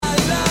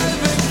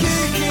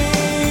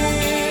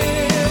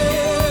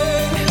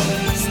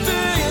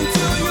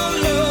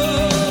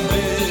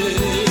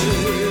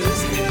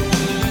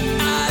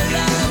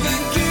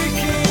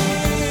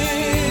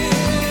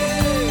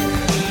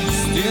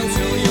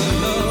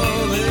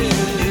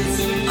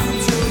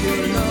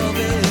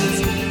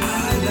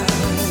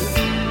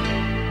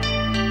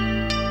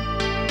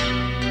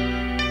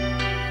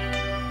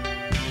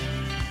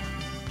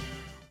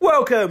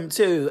welcome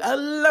to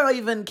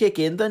Alive and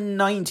Kicking, the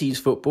 90s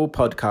football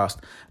podcast.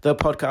 The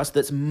podcast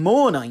that's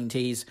more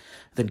 90s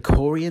than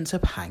Corey and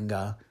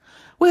Topanga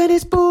when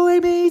it's Boy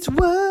Meets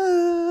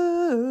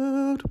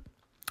World.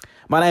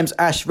 My name's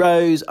Ash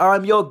Rose.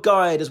 I'm your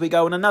guide as we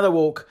go on another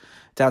walk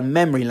down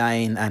memory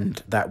lane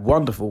and that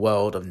wonderful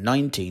world of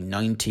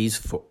 1990s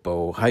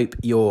football. Hope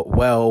you're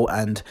well,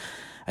 and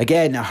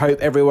again, I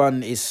hope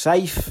everyone is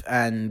safe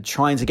and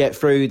trying to get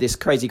through this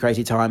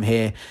crazy time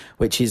here,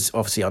 which is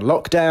obviously on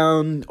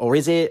lockdown, or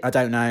is it? I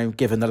don't know,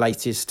 given the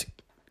latest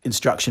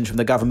instructions from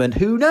the government.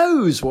 Who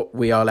knows what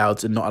we are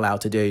allowed and not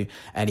allowed to do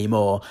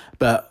anymore?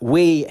 But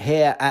we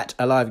here at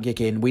Alive and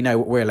Kicking, we know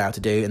what we're allowed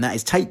to do, and that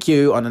is take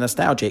you on a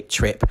nostalgic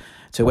trip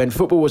to when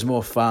football was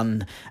more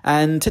fun.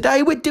 And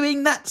today we're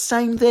doing that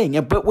same thing,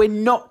 but we're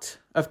not,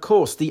 of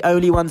course, the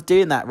only ones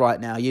doing that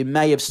right now. You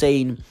may have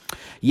seen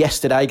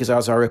yesterday, because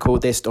as I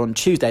record this on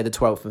Tuesday the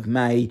 12th of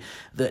May,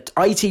 that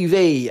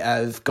ITV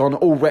have gone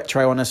all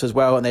retro on us as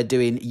well, and they're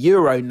doing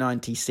Euro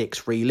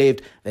 96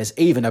 Relived. There's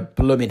even a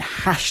blooming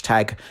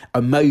hashtag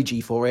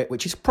emoji for it,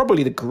 which is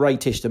probably the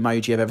greatest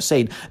emoji I've ever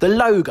seen. The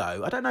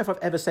logo, I don't know if I've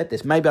ever said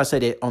this, maybe I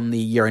said it on the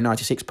Euro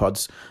 96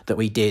 pods that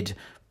we did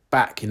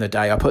back in the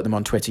day. I put them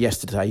on Twitter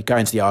yesterday. Go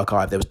into the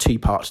archive. There was 2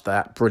 parts to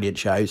that. Brilliant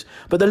shows.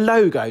 But the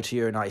logo to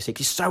Euro 96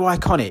 is so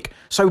iconic,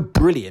 so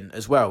brilliant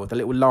as well, with the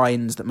little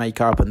lines that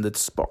make up and the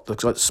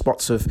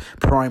spots of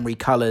primary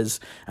colours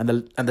and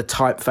the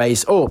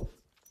typeface.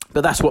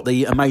 But that's what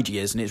the emoji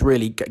is, and it's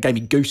really gave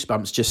me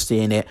goosebumps just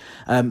seeing it.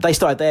 They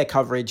started their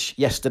coverage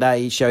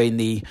yesterday, showing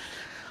the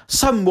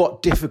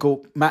somewhat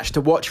difficult match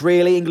to watch,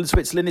 really.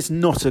 England-Switzerland. It's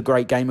not a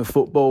great game of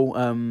football.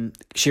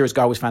 Shearer's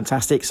goal was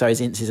fantastic, so is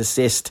Ince's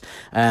assist.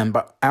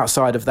 But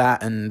outside of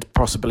that, and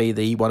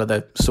possibly one of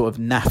the sort of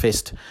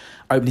naffest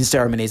opening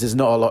ceremonies, there's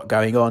not a lot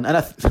going on. And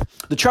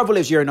the trouble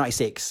is Euro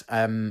 96,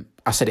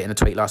 I said it in a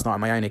tweet last night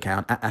on my own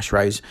account, at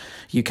AshRose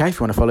UK, if you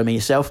want to follow me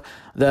yourself,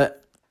 that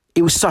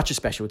it was such a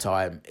special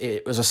time.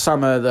 It was a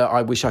summer that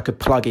I wish I could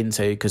plug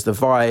into, because the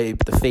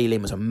vibe, the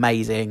feeling was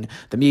amazing.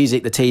 The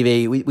music, the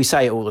TV, we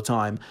say it all the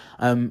time.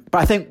 But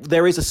I think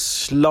there is a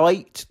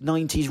slight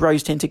 90s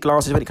rose-tinted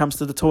glasses when it comes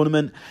to the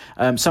tournament.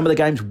 Some of the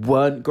games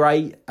weren't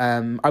great.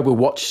 I will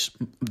watch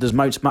as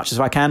much as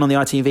I can on the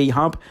ITV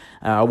hub.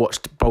 I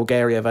watched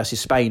Bulgaria versus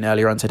Spain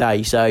earlier on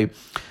today, so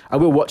I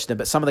will watch them.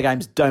 But some of the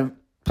games don't.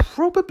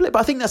 Probably, but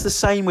I think that's the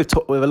same with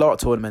a lot of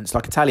tournaments.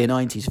 Like Italia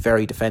 90 is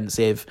very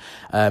defensive,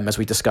 as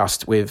we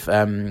discussed with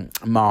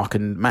Mark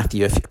and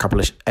Matthew a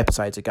couple of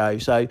episodes ago.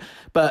 So,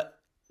 but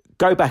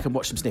go back and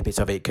watch some snippets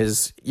of it,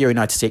 because Euro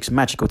 96,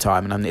 magical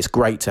time, and it's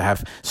great to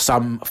have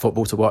some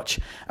football to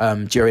watch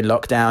during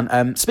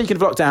lockdown. Speaking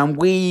of lockdown,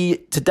 we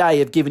today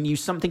have given you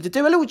something to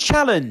do, a little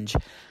challenge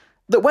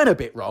that went a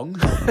bit wrong,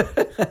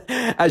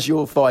 as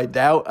you'll find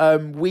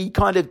out. We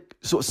kind of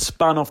sort of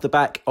spun off the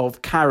back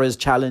of Kara's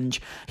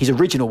challenge, his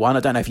original one.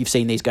 I don't know if you've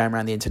seen these going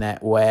around the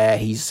internet, where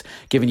he's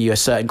given you a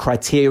certain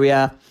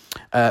criteria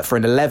for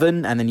an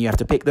 11, and then you have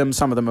to pick them.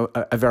 Some of them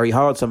are very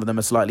hard, some of them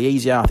are slightly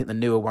easier. I think the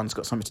newer one's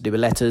got something to do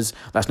with letters.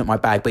 That's not my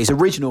bag. But his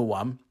original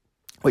one,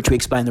 which we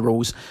explain the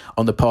rules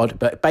on the pod,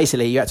 but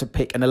basically you had to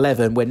pick an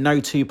 11 where no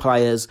 2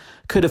 players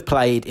could have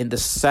played in the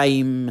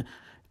same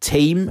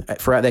team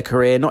throughout their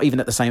career, not even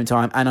at the same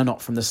time, and are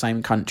not from the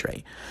same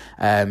country.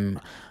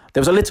 There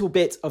was a little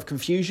bit of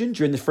confusion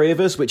during the 3 of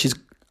us, which is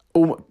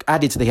all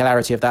added to the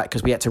hilarity of that,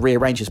 because we had to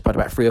rearrange this pod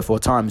about 3 or 4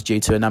 times due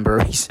to a number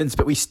of reasons,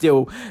 but we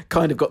still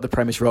kind of got the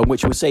premise wrong,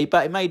 which we'll see.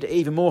 But it made it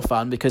even more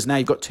fun, because now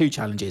you've got 2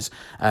 challenges.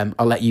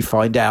 I'll let you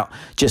find out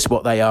just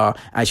what they are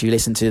as you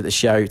listen to the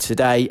show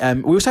today.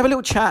 We also have a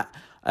little chat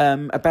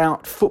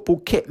about football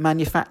kit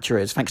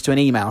manufacturers, thanks to an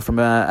email from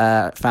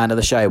a fan of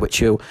the show,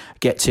 which you'll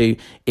get to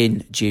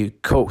in due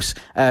course.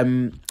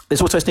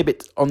 There's also a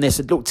snippet on this,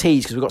 a little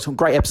tease, because we've got some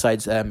great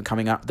episodes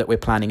coming up that we're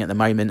planning at the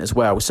moment as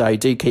well. So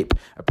do keep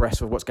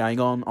abreast of what's going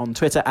on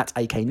Twitter at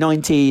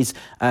AK90s.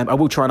 I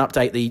will try and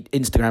update the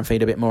Instagram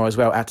feed a bit more as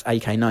well at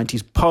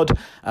AK90s pod.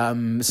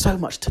 So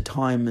much to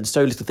time and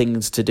so little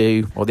things to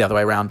do, or the other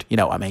way around, you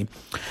know what I mean.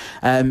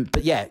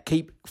 But yeah,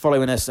 keep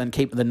following us and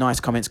keep the nice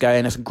comments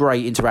going. There's some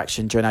great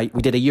interaction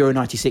we did a Euro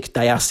 96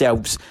 day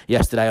ourselves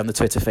yesterday on the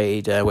Twitter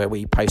feed, where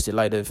we posted a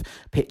load of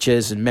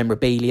pictures and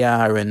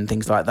memorabilia and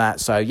things like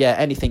that. So yeah,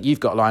 anything you've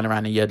got lying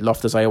around in your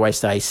loft, as I always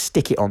say,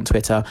 stick it on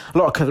Twitter. A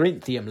lot of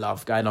Corinthian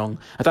love going on.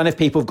 I don't know if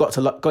people have got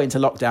into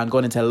lockdown,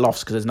 gone into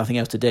lofts because there's nothing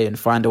else to do, and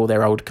find all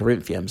their old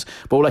Corinthians.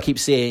 But all I keep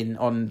seeing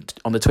on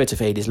the Twitter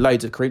feed is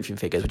loads of Corinthian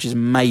figures, which is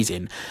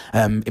amazing.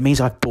 It means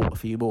I've bought a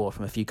few more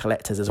from a few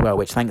collectors as well,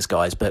 which thanks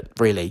guys, but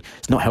really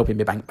it's not helping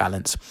me bank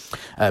balance.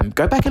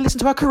 Go back and listen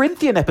to our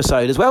Corinthian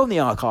episode as well in the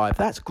archive.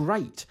 That's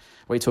great,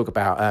 where we talk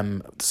about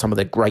some of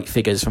the great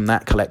figures from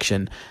that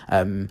collection.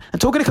 And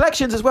talking of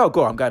collections as well,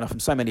 I'm going off on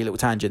so many little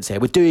tangents here.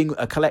 We're doing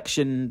a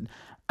collection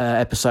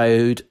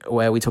episode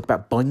where we talk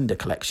about binder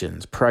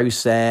collections, Pro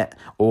Set,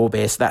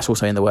 Orbis. That's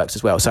also in the works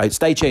as well. So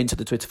stay tuned to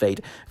the Twitter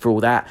feed for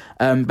all that.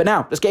 But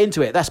now let's get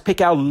into it. Let's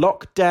pick our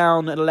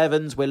lockdown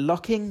 11s. We're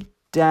locking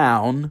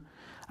down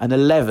an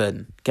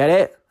 11. Get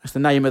it? That's the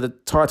name of the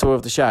title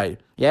of the show.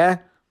 Yeah?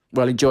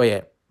 Well, enjoy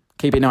it.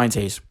 Keep it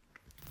 90s.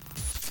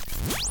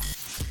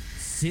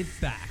 Sit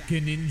back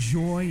and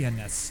enjoy a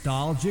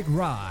nostalgic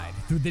ride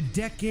through the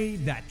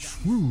decade that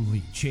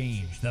truly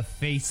changed the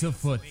face of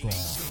football.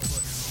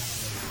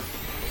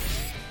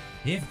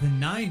 If the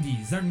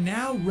 90s are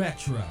now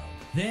retro,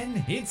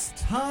 then it's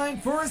time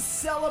for a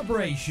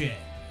celebration.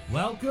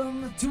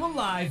 Welcome to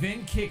Alive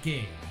and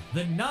Kicking,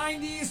 the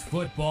 90s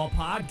Football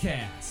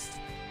Podcast.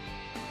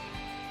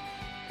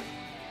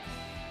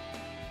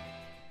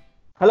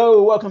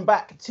 Hello, welcome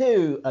back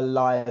to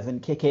Alive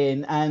and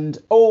Kicking, and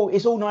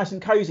it's all nice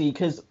and cosy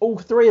because all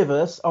three of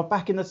us are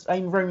back in the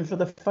same room for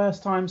the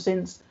first time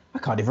since I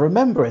can't even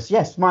remember us.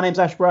 Yes, my name's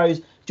Ash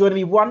Rose, joining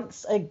me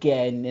once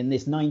again in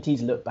this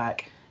 90s look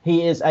back.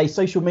 He is a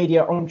social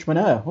media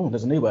entrepreneur. Oh,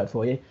 there's a new word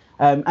for you.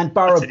 And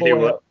Borough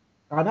Boy.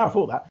 I know, I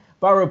thought that.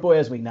 Borough Boy,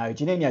 as we know,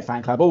 Juninho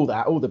fan club,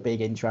 all the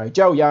big intro.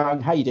 Joel Young,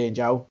 how you doing,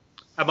 Joel?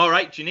 I'm all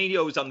right.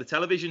 Juninho was on the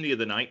television the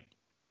other night.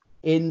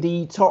 In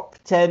the top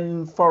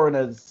 10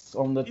 foreigners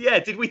on the... Yeah,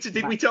 did we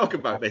talk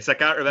about this? I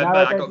can't remember. No,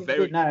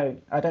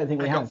 I don't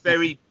think we have. I got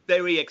very,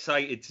 very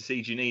excited to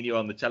see Juninho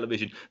on the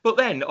television. But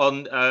then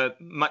on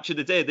Match of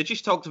the Day, they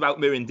just talked about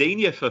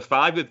Mirandinha for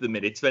 5 of the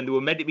minutes when they were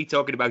meant to be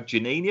talking about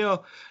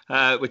Juninho,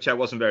 which I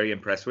wasn't very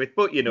impressed with.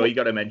 But, you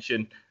got to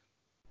mention...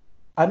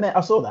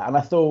 I saw that and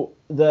I thought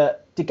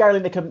that did Gary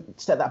Lineker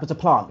set that up as a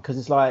plant? Because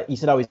it's like he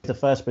said, he's the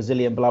first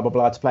Brazilian blah blah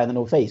blah to play in the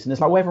North East, and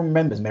it's like everyone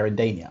remembers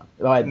Mirandinha.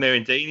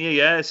 Mirandinha,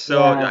 yeah.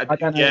 So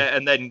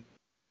and then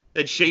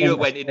Sheila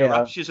went into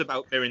raptures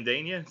about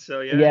Mirandinha.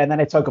 So yeah, and then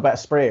they talk about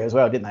Spreer as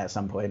well, didn't they? At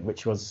some point,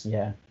 which was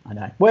I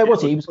know. Where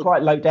was he? He was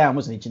quite low down,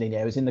 wasn't he, Juninho?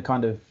 He was in the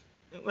kind of.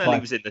 Well, he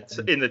was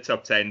in the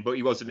top 10, but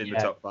he wasn't in the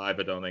top 5.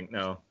 I don't think.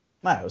 No.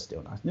 No, it was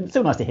still nice. It's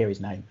still nice to hear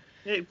his name.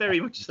 Yeah, very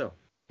much so.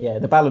 Yeah,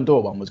 the Ballon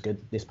d'Or one was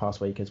good this past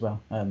week as well.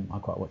 I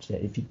quite watched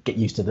it. If you get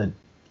used to the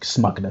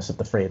smugness of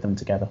the three of them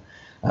together.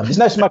 There's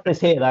no smugness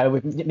here, though,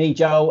 with me,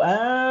 Joel,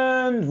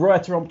 and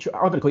writer, I'm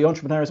going to call you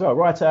entrepreneur as well,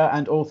 writer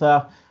and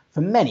author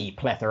for many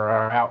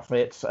plethora of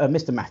outfits,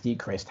 Mr. Matthew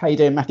Christ. How you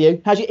doing, Matthew?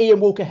 How's your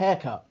Ian Walker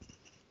haircut?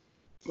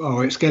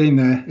 Oh, it's getting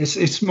there.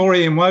 It's more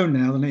Ian Woan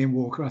now than Ian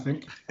Walker, I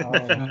think.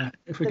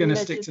 If we're going to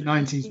stick to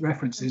 90s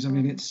references, I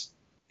mean, it's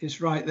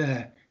right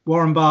there.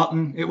 Warren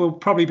Barton. It will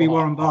probably be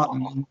Warren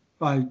Barton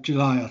by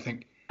July, I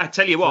think. I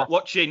tell you what,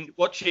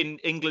 watching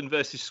England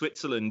versus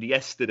Switzerland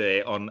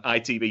yesterday on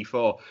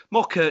ITV4,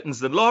 more curtains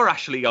than law,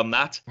 Ashley, on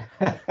that.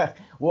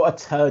 What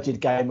a turgid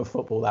game of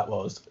football that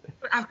was.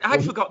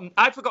 I'd forgotten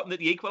that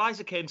the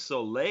equaliser came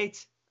so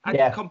late.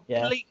 I'd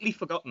completely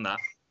forgotten that.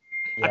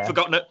 Yeah.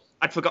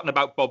 I'd forgotten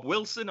about Bob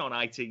Wilson on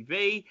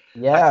ITV.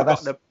 Yeah, I'd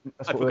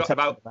forgotten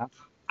about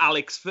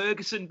Alex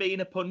Ferguson being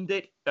a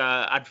pundit.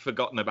 I'd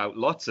forgotten about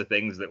lots of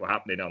things that were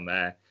happening on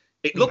there.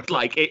 It looked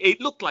like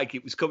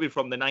it was coming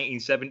from the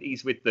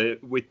 1970s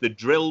with the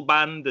drill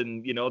band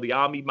and the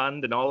army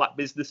band and all that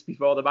business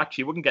before the match.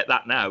 You wouldn't get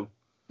that now.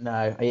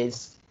 No,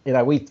 it's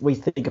we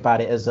think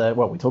about it as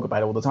we talk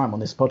about it all the time on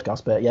this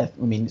podcast. But yeah,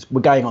 I mean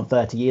we're going on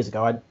 30 years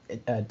ago. I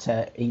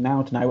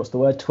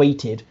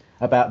tweeted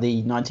about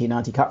the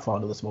 1990 Cup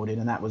final this morning,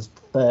 and that was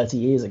 30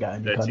 years ago.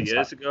 And 30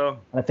 years ago.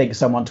 And I think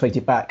someone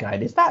tweeted back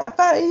going, "Is that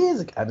 30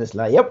 years ago?" And it's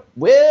like, "Yep,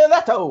 we're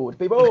that old,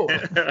 people."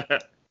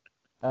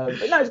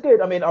 But no, it's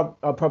good. I mean,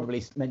 I'll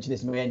probably mention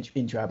this in my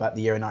intro about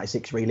the Euro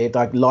 96 relived.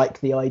 I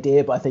like the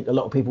idea, but I think a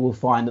lot of people will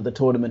find that the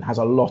tournament has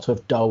a lot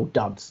of dull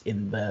duds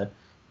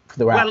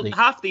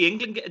half the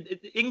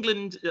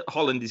England,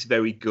 Holland is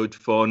very good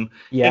fun.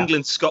 Yeah.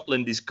 England,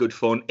 Scotland is good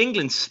fun.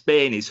 England,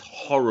 Spain is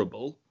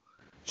horrible.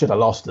 Should have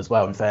lost as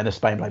well, in fairness.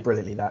 Spain played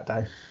brilliantly that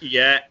day.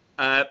 Yeah.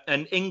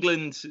 And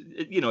England,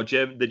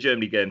 the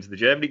Germany game's the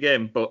Germany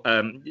game. But,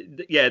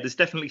 there's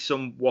definitely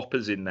some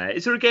whoppers in there.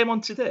 Is there a game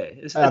on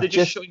today? I've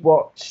just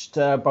watched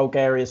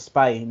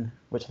Bulgaria-Spain,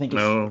 which I think is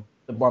the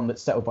one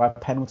that's settled by a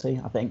penalty,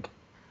 I think,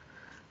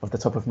 off the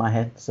top of my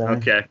head. So.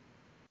 Okay.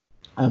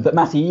 But,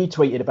 Matthew, you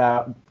tweeted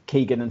about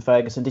Keegan and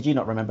Ferguson. Did you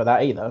not remember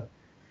that either?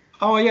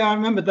 Oh, yeah, I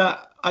remember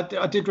that.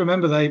 I did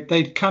remember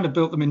they kind of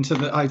built them into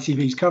the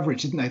ITV's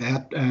coverage, didn't they? They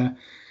had...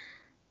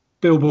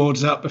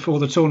 billboards up before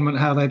the tournament,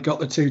 how they'd got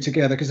the two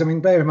together. Because, I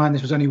mean, bear in mind,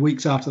 this was only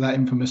weeks after that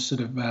infamous sort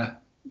of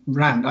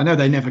rant. I know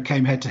they never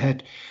came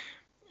head-to-head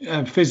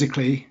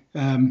physically.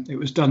 It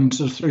was done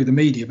sort of through the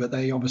media, but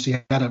they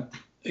obviously had to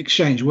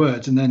exchange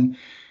words. And then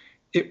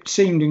it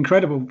seemed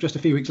incredible just a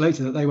few weeks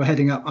later that they were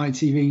heading up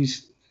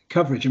ITV's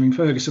coverage. I mean,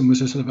 Ferguson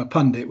was a sort of a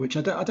pundit, which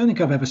I don't think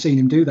I've ever seen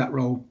him do that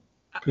role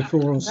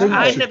before or since.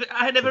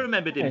 I never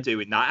remembered him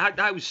doing that.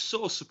 I was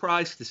so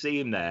surprised to see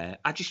him there.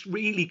 I just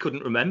really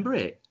couldn't remember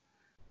it.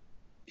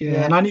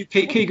 Yeah, and I knew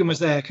Keegan was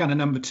there, kind of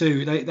number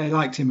 2. They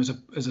liked him as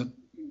a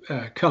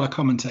colour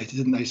commentator,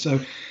 didn't they? So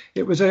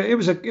it was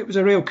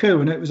a real coup,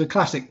 and it was a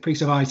classic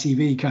piece of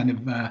ITV kind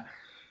of.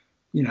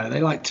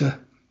 They like to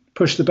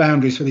push the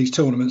boundaries for these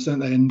tournaments, don't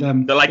they? And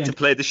they like to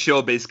play the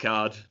showbiz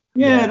card.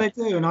 Yeah, they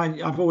do, and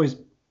I've always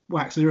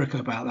waxed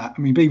lyrical about that.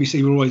 I mean,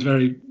 BBC were always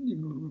very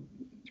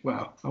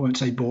well, I won't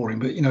say boring,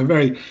 but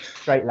very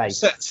straight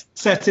laced,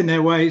 set in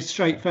their ways,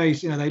 straight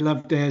face. They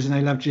love Des and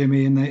they love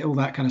Jimmy and all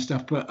that kind of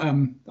stuff. But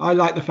I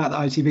like the fact that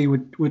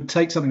ITV would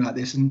take something like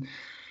this and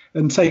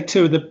take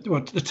two of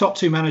the top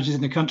two managers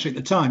in the country at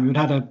the time who had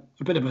had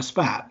a bit of a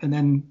spat, and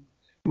then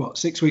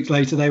 6 weeks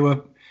later they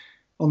were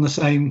on the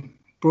same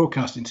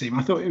broadcasting team.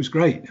 I thought it was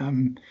great.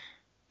 And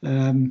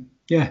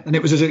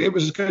it was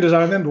as good as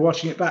I remember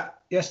watching it back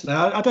yesterday.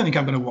 I don't think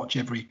I'm going to watch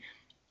every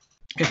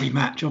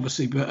match,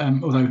 obviously, but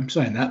although I'm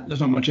saying that,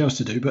 there's not much else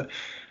to do. But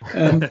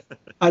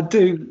I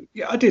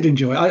did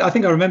enjoy it. I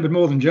think I remembered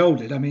more than Joel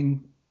did. I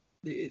mean,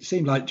 it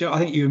seemed like Joel, I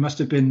think you must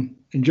have been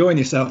enjoying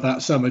yourself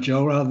that summer,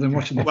 Joel, rather than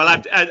watching it. Well,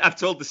 I've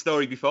told the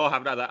story before,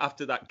 haven't I? That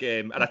after that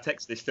game, and I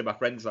texted this to my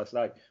friends last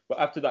night. But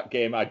after that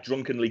game, I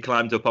drunkenly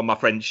climbed up on my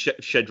friend's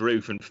shed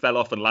roof and fell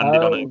off and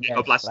landed on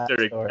a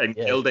blaster and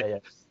killed it. Yeah.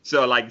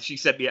 So, she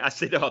sent me, I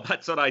said, "Oh,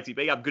 that's on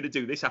ITV. I'm going to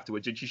do this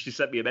afterwards." And she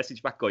sent me a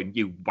message back going,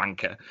 "You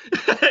wanker."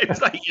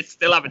 It's like, you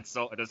still haven't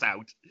sorted us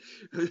out.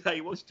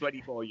 It was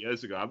 24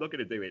 years ago. I'm not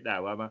going to do it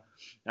now, am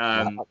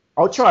I?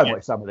 I'll try and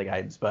watch some of the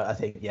games, but I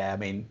think,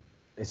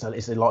 it's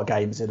a lot of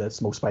games in a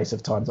small space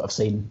of time that I've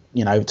seen,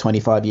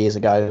 25 years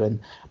ago.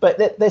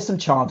 But there's some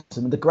chances,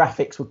 and the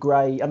graphics were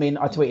great. I mean,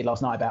 I tweeted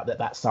last night about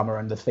that summer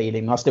and the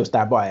feeling. I still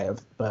stand by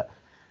it, but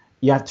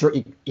you have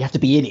to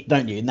be in it,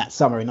 don't you, in that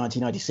summer in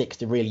 1996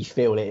 to really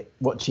feel it.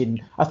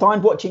 I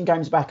find watching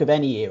games back of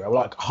any era,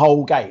 like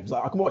whole games,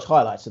 like I can watch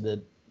highlights of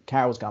the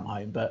cows come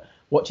home, but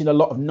watching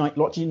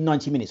watching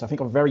 90 minutes, I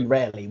think I very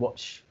rarely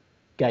watch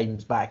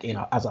games back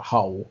as a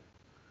whole.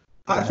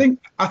 I think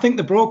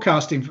the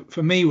broadcasting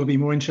for me would be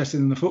more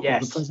interesting than the football,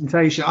 the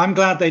presentation. I'm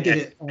glad they did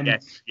it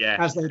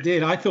as they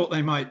did. I thought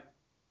they might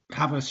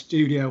have a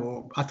studio,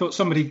 or I thought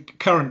somebody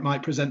current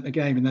might present the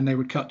game and then they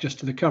would cut just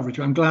to the coverage.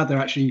 But I'm glad they're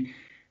actually,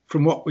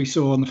 from what we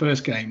saw on the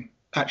first game,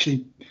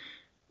 actually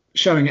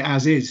showing it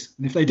as is.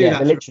 And if they do that,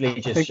 they're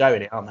literally just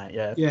showing it, aren't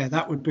they? Yeah,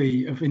 that would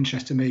be of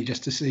interest to me,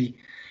 just to see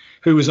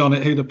who was on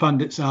it, who the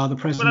pundits are, the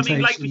presentation. Well, I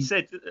mean,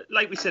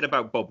 like we said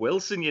about Bob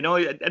Wilson,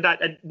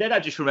 and then I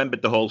just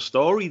remembered the whole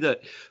story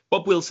that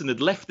Bob Wilson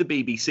had left the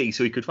BBC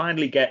so he could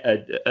finally get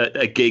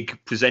a gig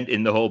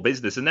presenting the whole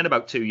business. And then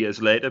about 2 years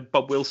later,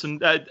 Bob Wilson,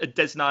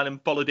 Des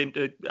Nyland followed him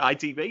to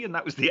ITV, and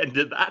that was the end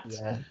of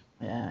that.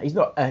 Yeah. He's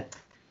not.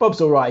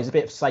 Bob's all right. He's a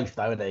bit safe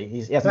though, isn't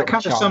he? That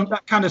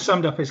kind of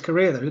summed up his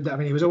career, though, didn't it? I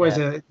mean, he was always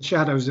in the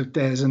shadows of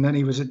Des, and then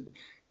he was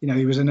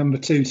a number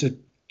two to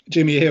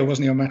Jimmy Hill,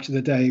 wasn't he, on Match of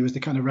the Day? He was the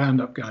kind of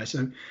roundup guy.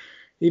 So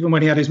even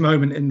when he had his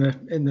moment in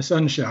the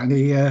sunshine,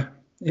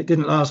 it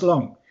didn't last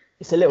long.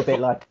 It's a little bit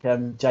like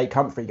Jake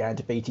Humphrey going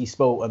to BT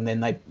Sport, and then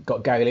they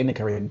got Gary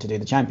Lineker in to do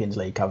the Champions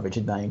League coverage,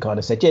 didn't they? And kind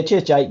of said, "Yeah,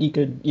 cheers, Jake.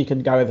 You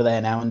can go over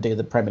there now and do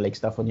the Premier League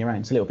stuff on your own."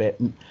 It's a little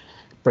bit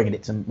bringing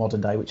it to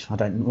modern day, which I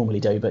don't normally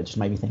do, but it just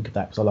made me think of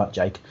that because I like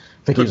Jake.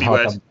 I think it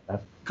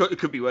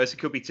could be worse. It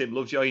could be Tim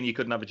Lovejoy, and you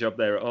couldn't have a job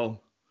there at all.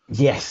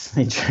 Yes,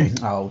 true.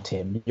 Oh,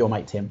 Tim, your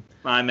mate Tim.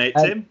 My mate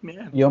Tim,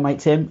 yeah. Your mate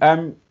Tim.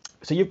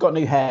 So you've got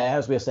new hair,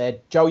 as we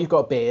said. Joel, you've got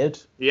a beard.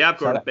 Yeah, I've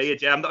got a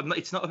beard. Yeah,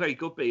 it's not a very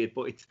good beard,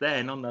 but it's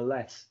there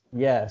nonetheless.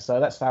 Yeah, so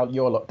that's how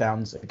your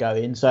lockdowns are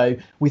going. So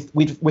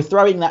we're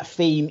throwing that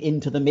theme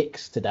into the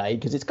mix today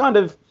because it's kind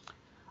of,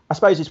 I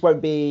suppose this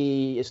won't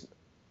be. It's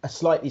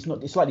slightly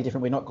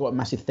different. We're not got a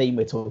massive theme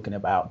we're talking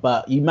about,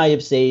 but you may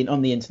have seen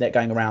on the internet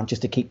going around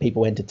just to keep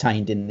people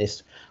entertained in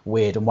this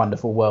weird and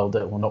wonderful world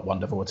that, well, not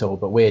wonderful at all,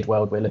 but weird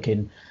world we're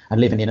looking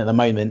and living in at the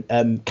moment.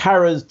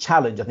 Kara's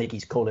challenge, I think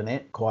he's calling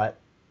it, quite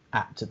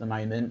apt at the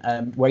moment,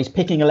 where he's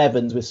picking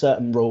 11s with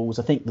certain rules.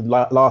 I think the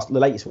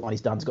latest one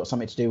he's done has got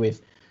something to do with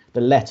the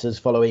letters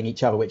following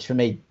each other, which for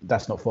me,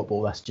 that's not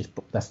football.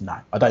 That's no,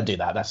 I don't do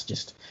that. That's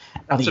just,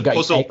 that's a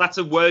puzzle. That's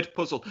a word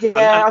puzzle.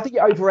 Yeah, I think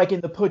you're over-egging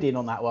the pudding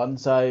on that one.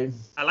 So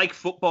I like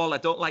football. I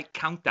don't like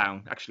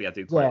countdown. Actually, I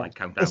do quite like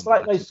countdown. It's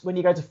like those when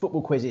you go to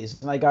football quizzes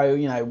and they go,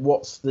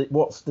 what's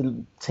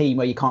the team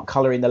where you can't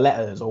colour in the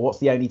letters, or what's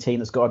the only team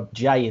that's got a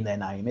J in their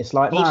name? It's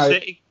like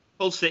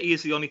Hull City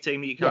is the only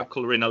team that you can't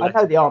colour in a letter.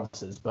 I know the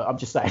answers, but I'm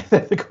just saying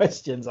the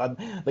questions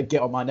that get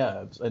on my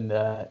nerves. And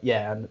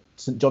and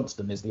St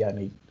Johnstone is the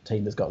only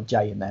team that's got a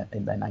J in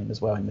their name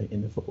as well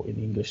in the football, in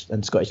the English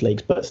and Scottish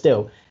leagues. But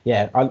still,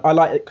 I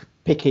like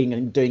picking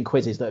and doing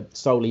quizzes that are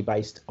solely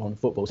based on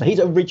football. So his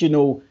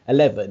original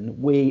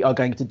 11, we are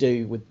going to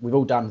do. We've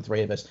all done, the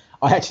three of us.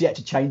 I actually had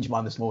to change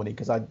mine this morning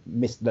because I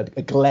missed a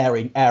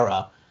glaring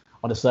error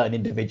on a certain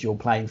individual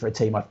playing for a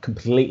team I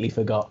completely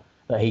forgot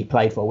that he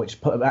played for, which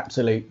put an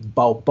absolute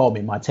bomb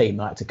in my team.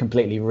 I had to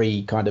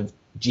completely kind of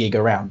jig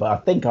around, but I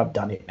think I've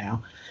done it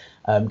now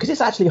because it's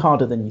actually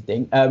harder than you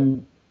think.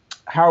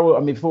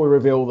 Before we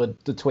reveal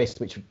the twist,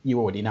 which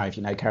you already know if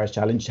you know Kara's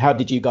challenge, how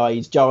did you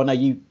guys, Joe? I know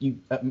you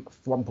at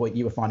one point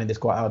you were finding this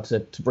quite hard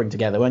to bring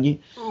together, weren't you?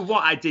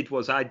 What I did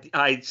was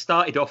I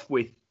started off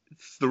with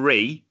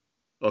 3,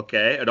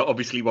 Okay, and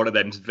obviously one of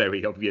them's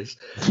very obvious.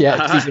 Yeah,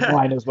 'cause he's in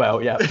mine as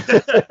well. Yeah.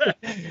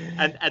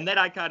 and then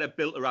I kind of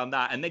built around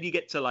that, and then you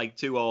get to like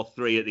 2 or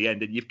 3 at the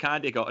end, and you've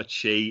kind of got to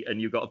cheat,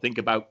 and you've got to think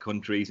about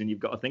countries, and you've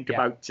got to think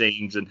about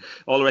teams, and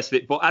all the rest of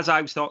it. But as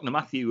I was talking to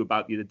Matthew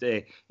about the other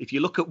day, if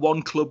you look at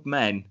one club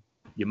men,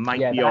 you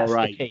might be all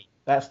right.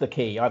 That's the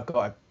key. I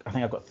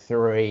think I've got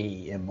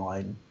 3 in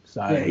mine.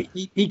 So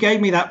he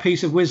gave me that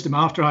piece of wisdom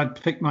after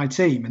I'd picked my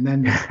team, and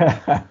then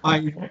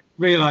I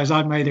realised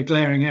I'd made a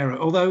glaring error.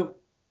 Although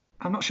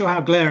I'm not sure how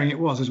glaring it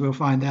was, as we'll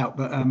find out.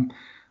 But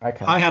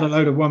I had a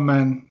load of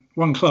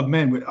one club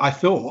men, I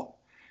thought,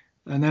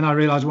 and then I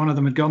realised one of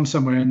them had gone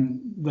somewhere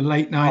in the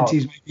late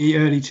 90s, maybe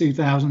early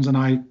 2000s, and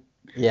I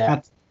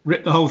had to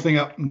rip the whole thing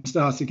up and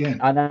start again.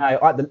 I know.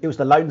 It was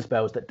the loan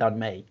spells that done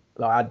me.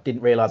 Like, I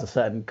didn't realise a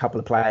certain couple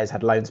of players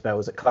had loan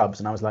spells at clubs,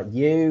 and I was like,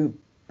 you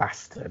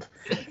bastard.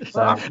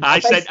 So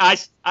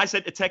I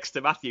sent a text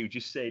to Matthew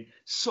just saying,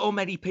 so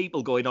many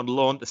people going on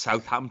loan to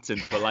Southampton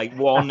for like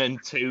 1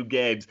 and 2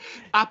 games.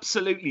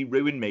 Absolutely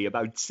ruined me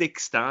about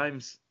 6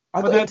 times.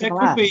 I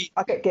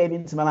get getting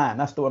into Milan.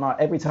 That's the one.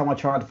 Every time I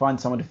tried to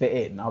find someone to fit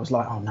in, I was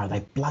like, oh no,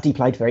 they bloody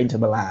played for Inter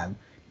Milan.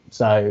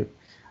 So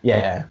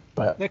yeah,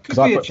 but there could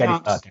be a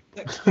chance.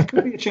 There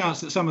could be a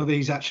chance that some of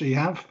these actually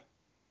have.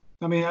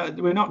 I mean,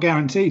 we're not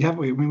guaranteed, have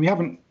we? I mean, we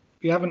haven't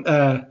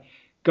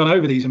gone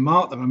over these and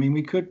marked them. I mean,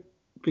 we could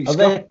be.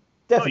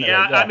 Definitely.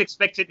 I'm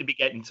expected to be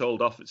getting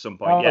told off at some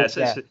point.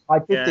 I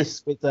did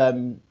this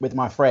with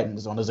my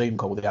friends on a Zoom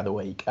call the other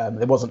week.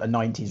 There wasn't a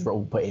 90s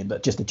rule put in,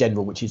 but just a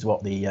general, which is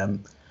what the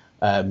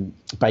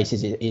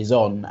basis is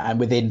on. And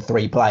within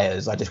 3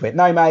 players, I just went,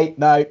 no, mate,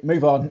 no,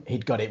 move on.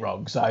 He'd got it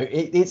wrong. So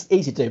it's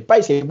easy to do.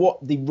 Basically, what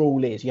the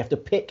rule is, you have to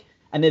pick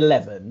an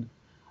 11,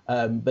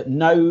 but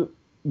no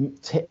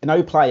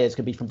players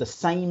can be from the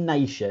same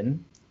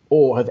nation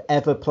or have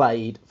ever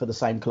played for the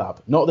same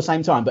club. Not at the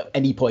same time, but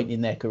any point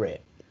in their career.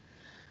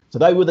 So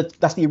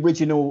that's the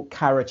original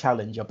Carragher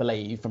challenge, I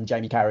believe, from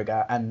Jamie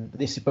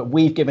Carragher. But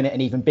we've given it an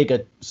even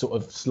bigger sort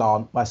of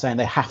slant by saying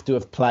they have to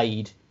have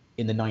played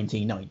in the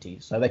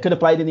 1990s. So they could have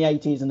played in the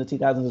 80s and the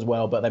 2000s as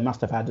well, but they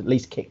must have had at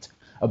least kicked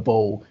a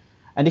ball.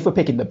 And if we're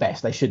picking the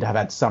best, they should have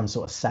had some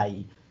sort of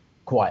say,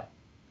 quite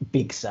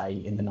big say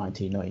in the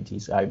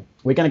 1990s. So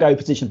we're going to go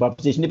position by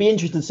position. It'd be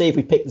interesting to see if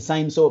we pick the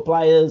same sort of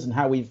players and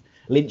how we've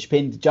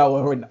linchpinned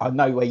Joel. And I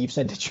know where you've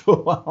sent it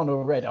on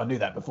already. I knew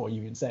that before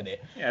you even said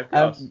it. Yeah, of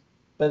course.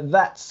 But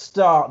let's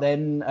start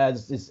then,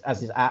 as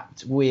is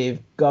apt,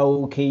 with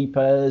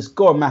goalkeepers.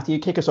 Go on, Matthew,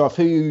 kick us off.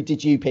 Who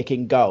did you pick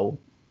in goal?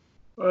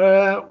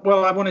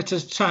 Well, I wanted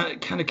to try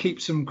kind of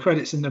keep some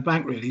credits in the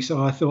bank, really.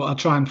 So I thought I'd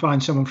try and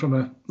find someone from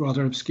a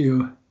rather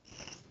obscure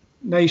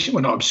nation.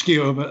 Well, not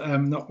obscure, but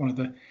not one of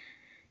the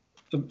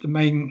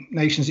main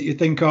nations that you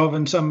think of,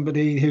 and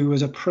somebody who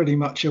was pretty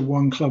much a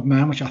one-club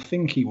man, which I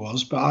think he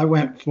was. But I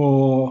went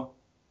for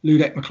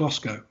Ludek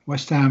Miklosko,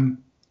 West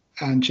Ham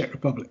and Czech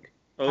Republic.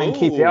 And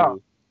QPR.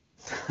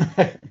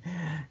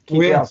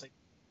 QPR.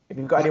 If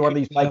you've got anyone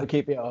who's played for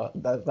QPR,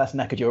 that's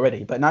knackered you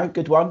already. But no,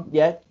 good one.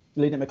 Yeah,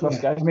 Ludek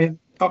Miklosko. Yeah, I mean,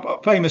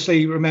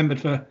 famously remembered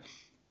for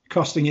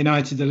costing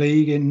United the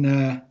league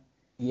in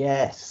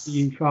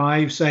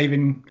U5,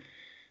 saving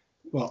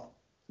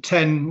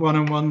 10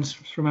 1-on-1s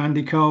from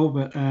Andy Cole,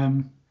 but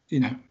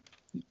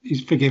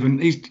he's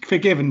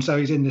forgiven, so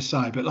he's in this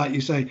side. But like you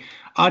say,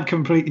 I'd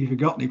completely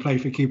forgotten he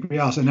played for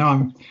QPR, so now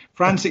I'm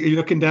frantically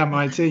looking down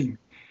my team.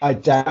 I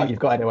doubt you've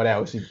got anyone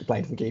else who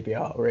played for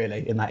QPR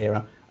really in that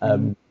era.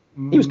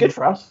 He was good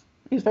for us.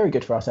 He was very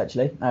good for us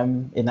actually.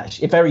 In that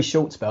very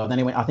short spell, and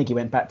then I think he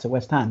went back to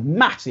West Ham.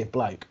 Massive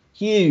bloke,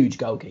 huge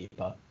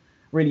goalkeeper.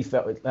 Really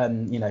felt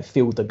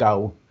filled the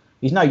goal.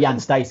 He's no Jan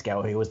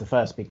Stejskal, who was the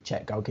first big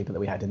Czech goalkeeper that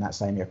we had in that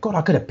same year. God,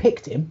 I could have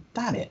picked him.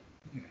 Damn it.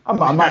 Oh,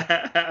 no,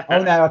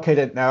 I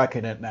couldn't. No,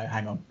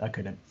 hang on. I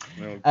couldn't.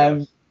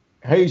 Oh,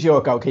 who's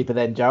your goalkeeper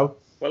then, Joe?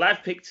 Well,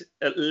 I've picked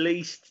at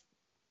least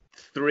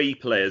 3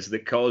 players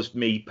that caused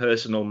me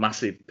personal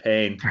massive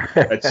pain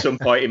at some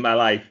point in my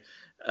life.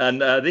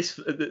 And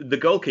the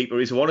goalkeeper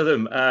is one of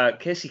them,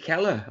 Casey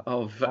Keller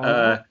of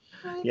Leicester,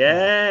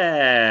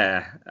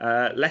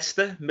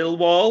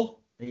 Millwall.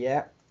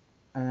 Yeah.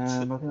 I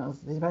think that was,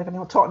 did he play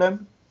for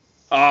Tottenham?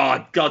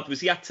 Oh, God, was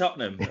he at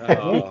Tottenham?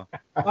 Oh.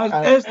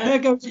 There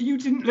goes. You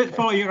didn't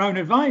follow your own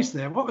advice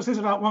there. What was this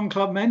about one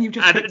club men? You've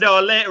just.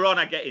 No, later on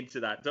I get into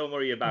that. Don't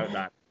worry about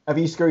that. Have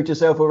you screwed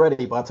yourself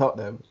already by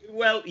Tottenham?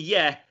 Well,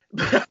 yeah.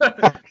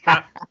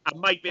 I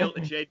might be able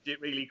to change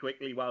it really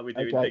quickly while we're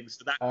doing things.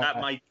 So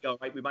that might be all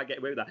right. We might get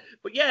away with that.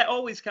 But yeah,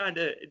 always kind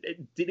of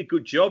did a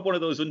good job. One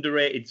of those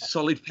underrated,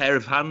 solid pair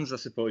of hands, I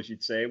suppose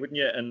you'd say, wouldn't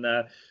you? And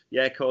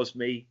caused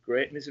me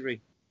great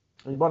misery.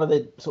 One of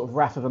the sort of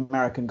wrath of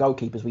American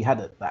goalkeepers we had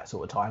at that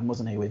sort of time,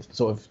 wasn't he? With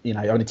sort of,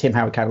 only Tim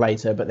Howard came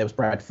later, but there was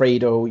Brad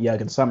Friedel,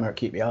 Jurgen Sommer at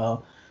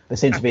QPR. There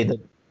seemed to be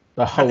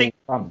the whole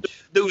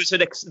bunch. There was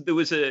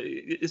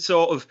a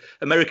sort of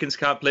Americans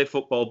can't play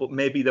football, but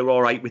maybe they're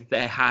all right with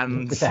their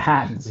hands. With their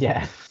hands,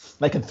 yeah.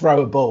 They can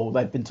throw a ball.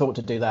 They've been taught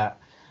to do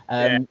that.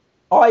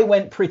 I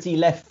went pretty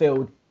left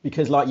field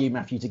because like you,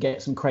 Matthew, to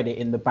get some credit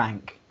in the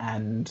bank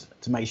and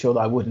to make sure that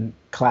I wouldn't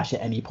clash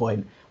at any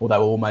point, although I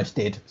almost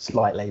did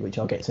slightly, which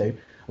I'll get to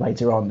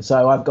later on.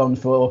 So I've gone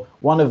for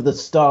one of the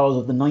stars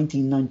of the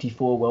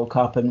 1994 World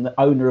Cup and the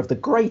owner of the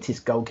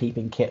greatest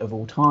goalkeeping kit of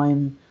all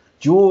time,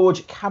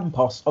 George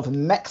Campos of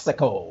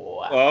Mexico.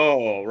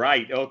 Oh,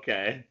 right,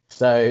 okay.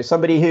 So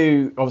somebody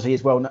who obviously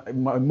is well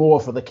known more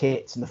for the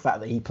kits and the fact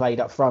that he played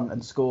up front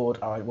and scored.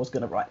 I was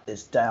going to write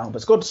this down,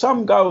 but scored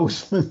some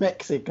goals for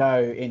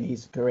Mexico in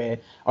his career.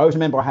 I always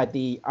remember I had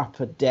the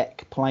Upper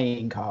Deck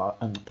trading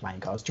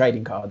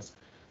cards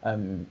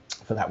for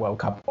that World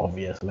Cup,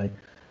 obviously.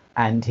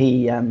 And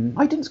he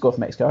didn't score for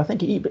Mexico. I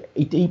think he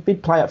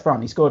did play up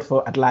front. He scored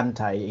for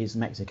Atlante, his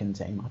Mexican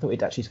team. I thought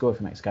he'd actually scored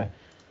for Mexico.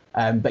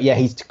 But yeah,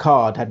 his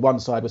card had one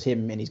side was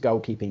him in his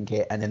goalkeeping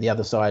kit, and then the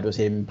other side was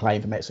him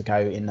playing for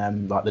Mexico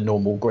in like the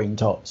normal green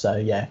top. So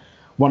yeah,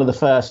 one of the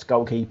first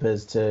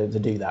goalkeepers to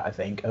do that, I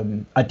think.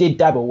 I did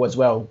dabble as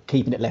well,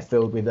 keeping it left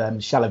field with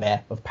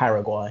Chalaver of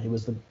Paraguay, who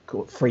was the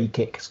free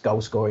kicks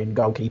goal scoring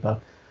goalkeeper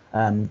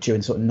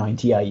during sort of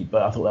 '98.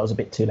 But I thought that was a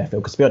bit too left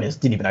field because, to be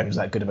honest, didn't even know he was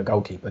that good of a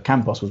goalkeeper.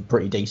 Campos was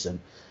pretty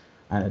decent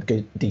and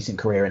a decent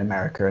career in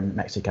America and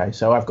Mexico.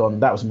 So I've gone.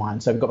 That was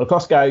mine. So we've got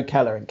McCloskey,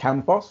 Keller, and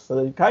Campos. So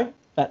okay.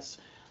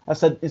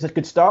 It's a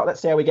good start. Let's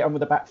see how we get on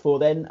with the back four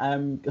then.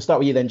 I'll start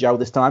with you then, Joel,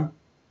 this time.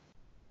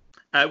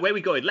 Where are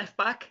we going? Left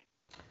back?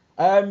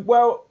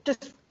 Well,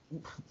 just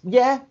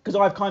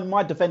because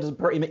my defenders are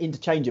pretty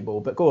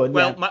interchangeable. But go on.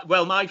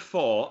 Well, my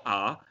four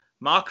are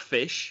Mark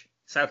Fish,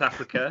 South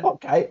Africa.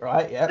 Okay,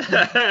 right,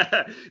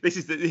 yeah.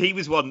 He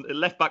was one.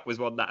 Left back was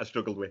one that I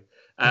struggled with.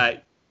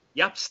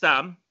 Jaap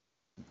Stam.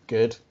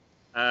 Good.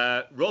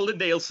 Roland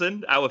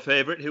Nielsen, our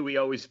favourite, who we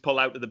always pull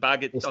out of the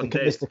bag on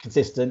days. Mr.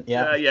 Consistent,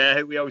 yeah.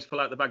 Who we always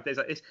pull out of the bag days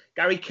like this.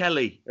 Gary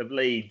Kelly of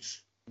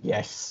Leeds.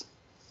 Yes.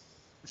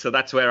 So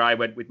that's where I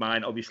went with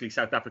mine. Obviously,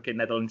 South Africa,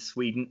 Netherlands,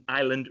 Sweden,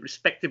 Ireland,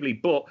 respectively.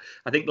 But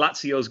I think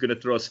Lazio's going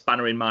to throw a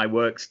spanner in my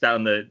works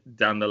down the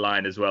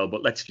line as well.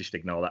 But let's just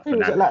ignore that for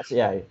now. Who was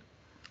at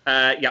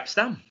Lazio? Jaap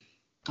Stam.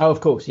 Oh, of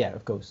course, yeah,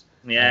 of course.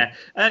 Yeah.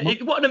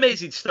 What an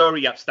amazing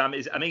story Jaap Stam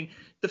is. I mean,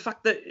 the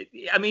fact that,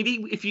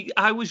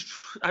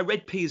 I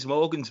read Piers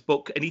Morgan's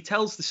book, and he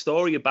tells the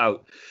story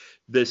about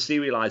the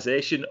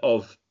serialization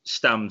of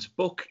Stam's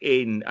book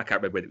in, I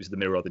can't remember whether it was the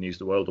Mirror or the News of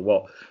the World or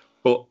what,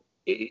 but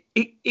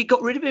it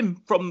got rid of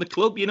him from the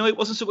club. You know, it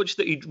wasn't so much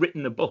that he'd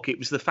written the book, it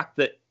was the fact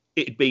that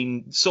it had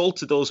been sold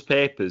to those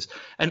papers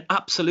and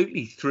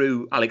absolutely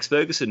threw Alex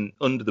Ferguson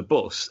under the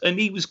bus, and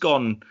he was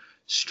gone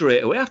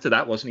straight away after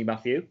that, wasn't he,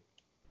 Matthew?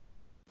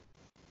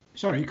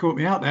 Sorry, you caught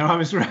me out there. I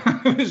was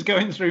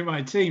going through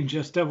my team,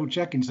 just double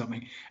checking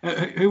something.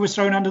 Who was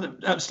thrown under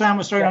the? Stam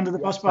was thrown under the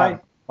bus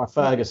by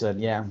Ferguson.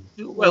 Yeah.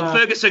 Well,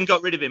 Ferguson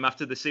got rid of him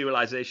after the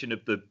serialization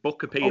of the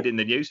book appeared in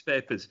the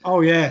newspapers.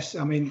 Oh yes,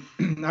 I mean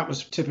that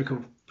was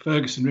typical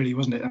Ferguson, really,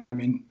 wasn't it? I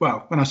mean,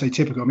 well, when I say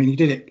typical, I mean he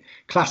did it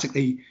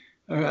classically.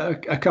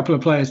 A couple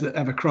of players that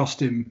ever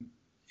crossed him,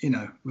 you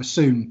know, were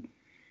soon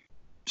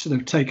sort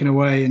of taken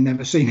away and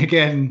never seen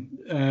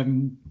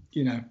again.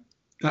 You know,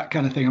 that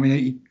kind of thing. I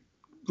mean.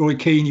 Roy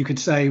Keane, you could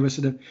say, was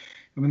sort of, I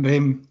remember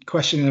him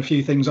questioning a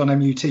few things on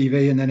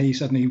MUTV, and then he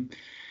suddenly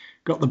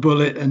got the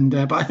bullet. And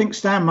but I think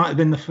Stam might have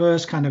been the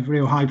first kind of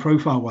real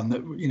high-profile one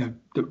that, you know,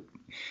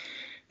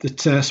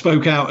 that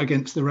spoke out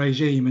against the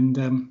regime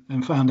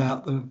and found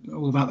out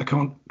all about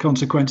the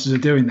consequences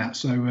of doing that.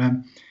 So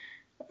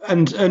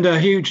and a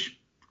huge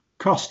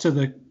cost to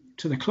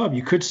the club,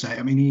 you could say.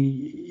 I mean,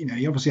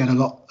 he obviously had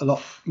a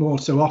lot more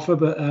to offer,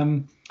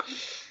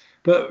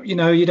 but you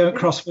know, you don't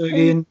cross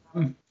Fergie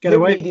and get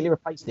away. Who immediately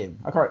replaced him?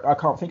 I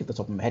can't think of the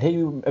top of my head.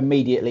 Who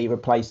immediately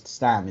replaced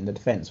Stam in the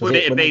defence? Would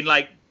it have been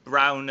like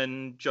Brown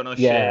and John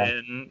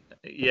O'Shea and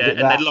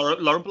then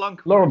Laurent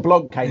Blanc? Laurent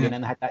Blanc came in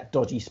and had that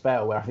dodgy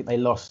spell where I think they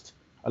lost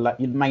Man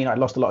United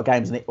lost a lot of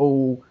games, and it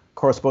all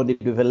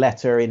corresponded with a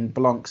letter in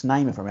Blanc's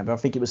name, if I remember. I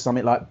think it was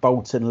something like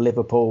Bolton,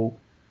 Liverpool,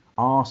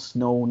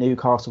 Arsenal,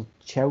 Newcastle,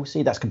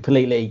 Chelsea. That's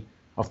completely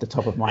off the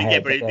top of my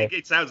head. Yeah, but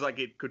it sounds like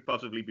it could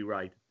possibly be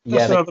right.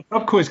 That's another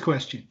pub quiz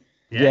question.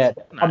 Yeah,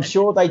 I'm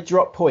sure they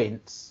dropped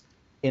points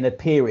in a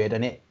period,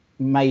 and it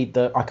made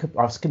I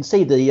can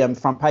see the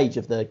front page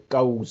of the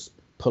goals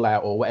pull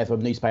out or whatever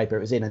newspaper it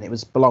was in, and it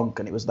was Blanc,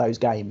 and it was those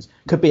games.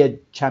 Could be a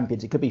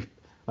Champions, it could be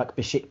like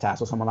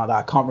Besiktas or someone like that.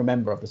 I can't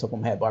remember off the top of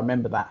my head, but I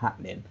remember that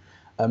happening.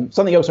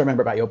 Something else I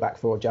remember about your back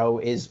four, Joel,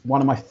 is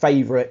one of my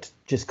favourite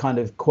just kind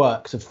of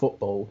quirks of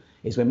football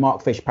is when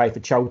Mark Fish played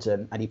for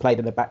Charlton and he played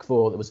in the back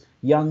four that was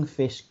young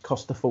Fish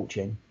cost a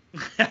fortune.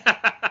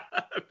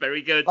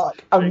 Very good.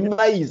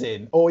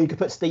 Amazing. Or you could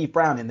put Steve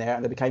Brown in there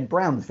and they became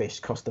Brown Fish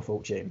cost a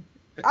fortune.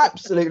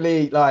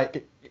 Absolutely,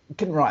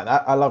 couldn't write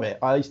that. I love it.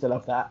 I used to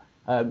love that.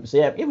 So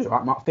yeah, it was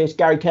right. Mark Fish,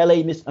 Gary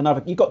Kelly,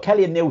 you've got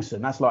Kelly and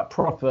Nielsen. That's like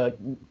proper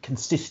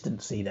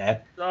consistency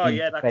there. Oh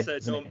yeah,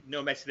 that's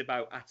no messing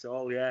about at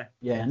all. Yeah.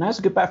 Yeah, no, that's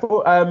a good back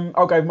four.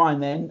 I'll go mine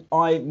then.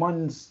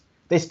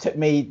 This took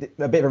me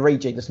a bit of a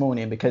rejig this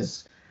morning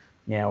because,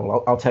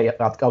 I'll tell you,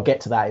 I'll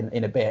get to that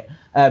in a bit.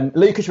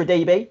 Lucas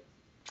Radebe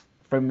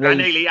from I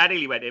Leeds.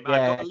 nearly went him.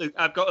 Yeah.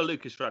 I've got a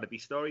Lucas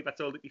Radaby story. Have I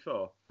told it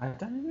before? I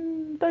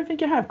don't think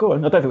you have. Go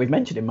on. I don't think we've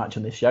mentioned him much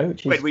on this show.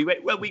 Which is...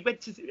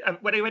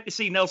 When I went to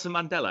see Nelson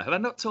Mandela. Have I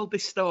not told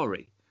this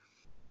story?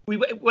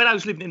 When I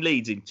was living in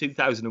Leeds in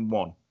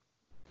 2001.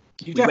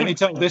 You definitely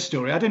told this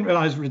story. I didn't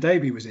realise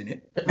Radaby was in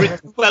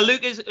it. Well,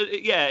 Lucas,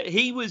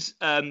 he was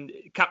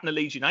captain of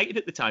Leeds United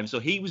at the time, so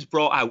he was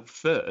brought out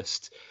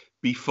first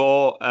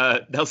before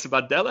Nelson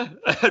Mandela.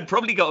 And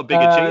probably got a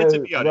bigger cheer, to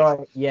be honest.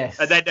 Right, yes.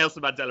 And then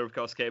Nelson Mandela, of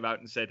course, came out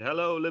and said,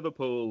 "Hello,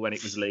 Liverpool," when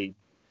it was Leeds,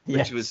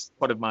 which was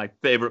one of my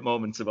favourite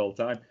moments of all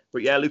time.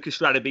 But yeah, Lucas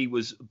Radaby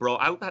was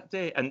brought out that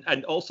day.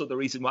 And also the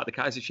reason why the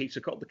Kaiser Chiefs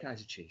are called the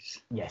Kaiser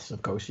Chiefs. Yes,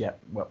 of course, yeah,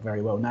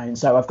 very well known.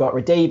 So I've got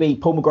Radaby,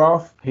 Paul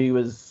McGrath, who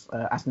was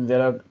Aston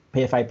Villa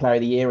PFA Player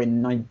of the Year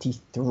in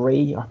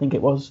 '93, I think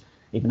it was,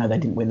 even though they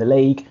didn't win the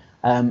league.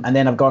 And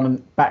then I've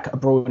gone back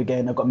abroad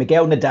again. I've got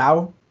Miguel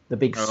Nadal, the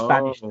big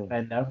Spanish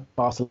defender,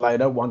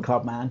 Barcelona, one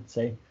club man,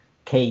 so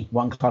key,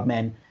 one club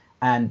men,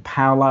 and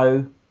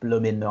Paolo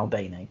Bloomin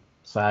Maldini.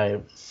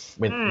 So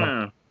with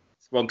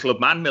one club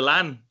man,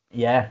 Milan.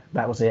 Yeah,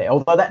 that was it.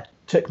 Although that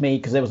took me,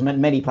 because there was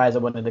many players I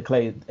wanted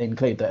to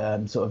include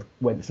that sort of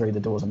went through the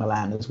doors of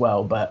Milan as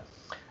well. But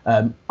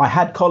I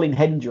had Colin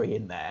Hendry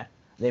in there,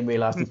 then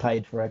realised he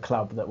played for a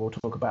club that we'll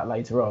talk about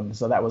later on.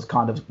 So that was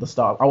kind of the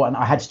start. Oh, and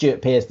I had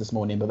Stuart Pearce this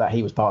morning, but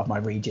he was part of my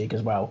rejig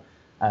as well.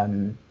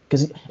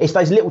 Because it's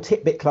those little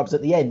tidbit clubs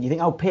at the end. You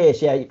think, oh,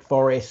 Pearce, yeah,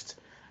 Forest,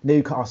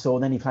 Newcastle,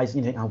 and then he plays,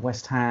 you think, oh,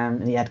 West Ham,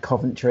 and he had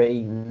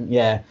Coventry.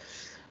 Yeah.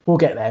 We'll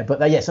get there.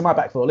 But so my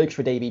back four, Lucas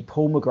Radaby,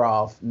 Paul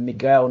McGrath,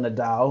 Miguel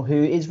Nadal,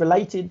 who is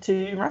related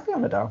to Rafael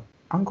Nadal.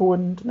 Uncle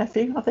and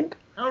nephew, I think.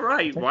 Oh,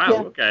 right. So, wow. yeah,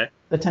 okay.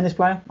 The tennis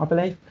player, I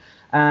believe.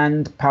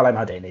 And Paolo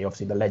Maldini,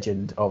 obviously the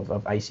legend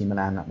of AC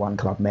Milan at one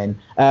club men.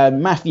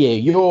 Matthew,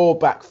 your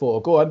back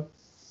four. Go on.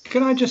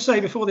 Can I just say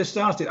before this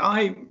started,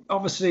 I'm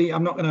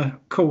not going to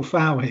call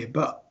foul here,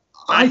 but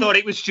I thought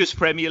it was just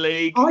Premier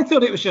League. I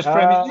thought it was just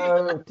Premier League.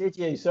 Oh, did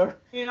you, sir?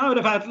 I would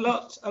have had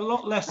a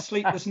lot less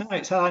sleepless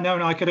nights had I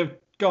known I could have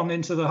gone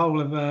into the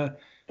whole of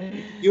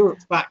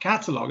Europe's back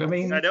catalogue. I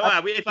mean, I know.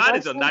 If I'd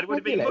have done that, it would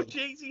have been much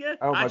easier.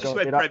 Oh I just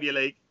went Premier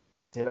League.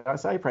 Did I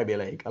say Premier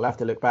League? I'll have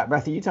to look back.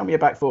 Matthew, you tell me your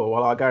back four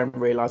while I go and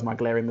realise my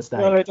glaring mistake.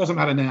 Well, it doesn't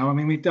matter now. I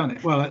mean, we've done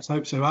it. Well, let's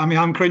hope so. I mean,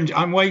 I'm cringe.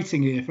 I'm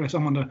waiting here for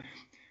someone to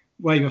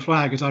wave a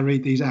flag as I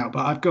read these out.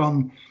 But I've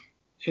gone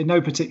in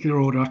no particular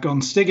order. I've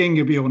gone Stig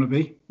Inge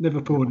Bjorneby,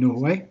 Liverpool,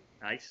 Norway.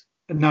 Nice.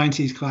 A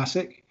 90s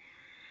classic.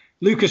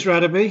 Lucas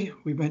Radaby,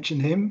 we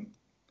mentioned him.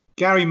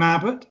 Gary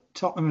Mabbott,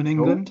 Tottenham and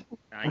England.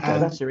 Nice. Okay,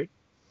 that's your...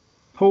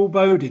 Paul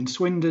Bodin,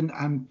 Swindon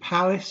and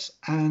Palace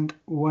and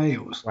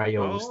Wales.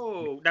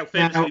 Oh, now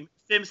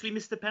famously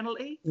missed the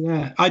penalty.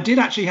 Yeah, I did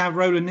actually have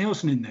Roland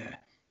Nielsen in there.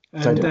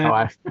 And, so did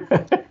I.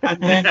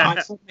 And then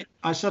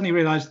I suddenly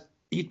realised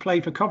he'd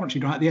played for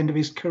Coventry right at the end of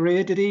his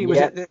career. Did he? Was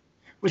it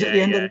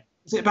the end of?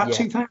 Was it about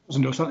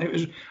 2000 or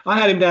something? I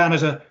had him down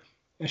as a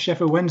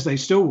Sheffield Wednesday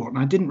stalwart,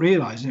 and I didn't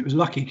realise. And it was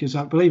lucky because,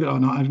 believe it or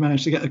not, I've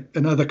managed to get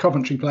another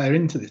Coventry player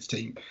into this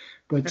team,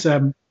 but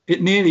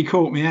it nearly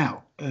caught me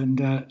out.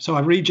 And so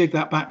I rejigged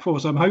that back four.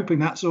 So I'm hoping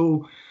that's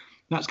all.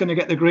 That's going to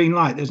get the green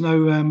light. There's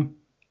no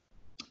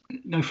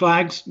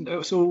flags.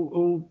 It's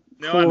all.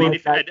 No, I mean,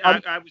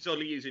 I was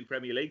only using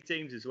Premier League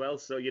teams as well,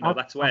 so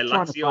that's where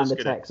Lazio's going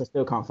to... text. I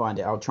still can't find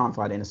it. I'll try and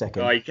find it in a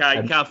second. Oh, you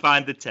can't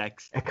find the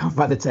text. I can't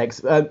find the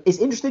text. It's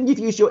interesting you've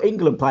used your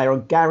England player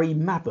on Gary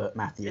Mabbott,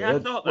 Matthew. Yeah, I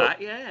thought that,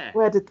 yeah.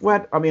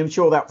 Where? I mean, I'm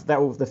sure that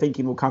the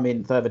thinking will come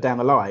in further down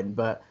the line,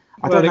 but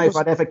I don't know if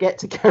I'd ever get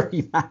to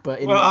Gary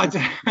Mabbott.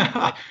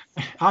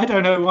 I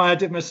don't know why I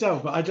did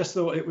myself, but I just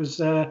thought it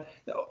was... I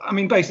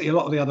mean, basically, a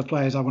lot of the other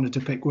players I wanted to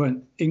pick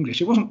weren't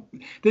English. It wasn't...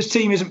 This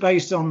team isn't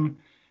based on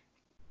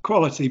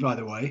quality, by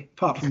the way,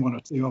 apart from one or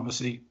two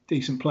obviously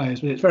decent players,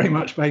 but it's very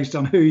much based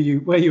on where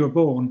you were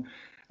born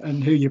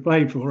and who you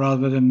played for,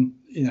 rather than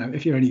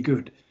if you're any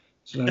good.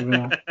 So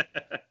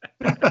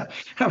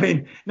I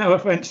mean, no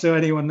offence to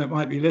anyone that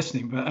might be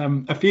listening, but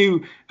a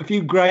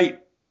few great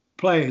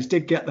players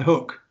did get the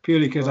hook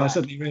purely because I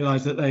suddenly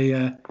realised that they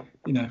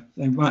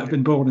might have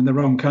been born in the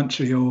wrong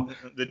country or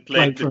they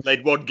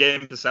played one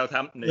game for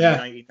Southampton in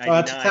 1999. So I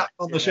had to tap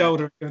on the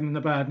shoulder and give them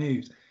the bad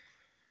news.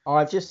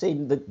 I've just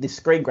seen the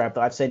screen grab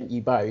that I've sent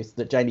you both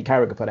that Jamie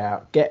Carragher put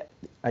out.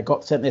 I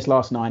got sent this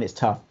last night. It's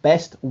tough.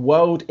 Best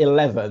World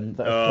 11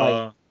 that have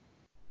played.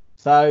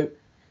 So,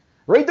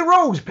 read the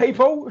rules,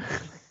 people.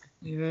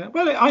 Yeah,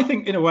 well, I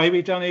think in a way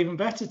we've done even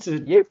better.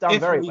 You've done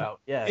very well.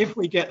 Yeah. If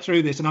we get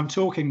through this, and I'm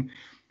talking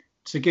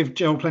to give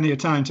Joel plenty of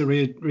time to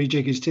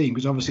rejig his team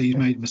because obviously he's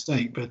made a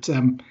mistake, but.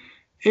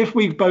 If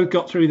we both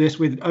got through this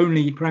with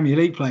only Premier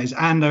League players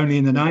and only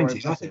in the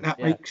 90s, I think that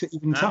makes it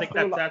even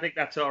tougher. I think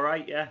that's all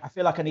right, yeah. I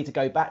feel like I need to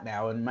go back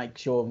now and make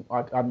sure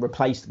I'm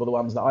replaced with the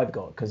ones that I've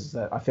got because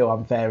I feel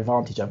unfair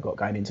advantage I've got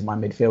going into my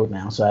midfield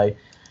now. So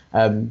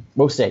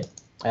we'll see.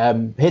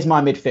 Here's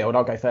my midfield.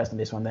 I'll go first on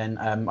this one then.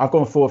 I've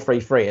gone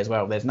 4-3-3 as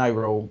well. There's no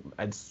rule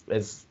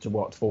as to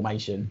what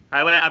formation.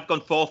 I've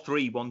gone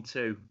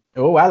 4-3-1-2.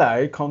 Oh,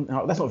 hello.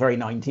 That's not very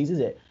 90s, is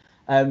it?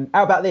 How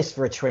about this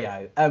for a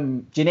trio?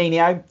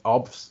 Juninho,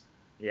 obvs.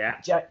 Yeah.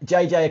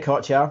 JJ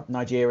Okocha,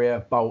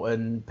 Nigeria,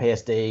 Bolton,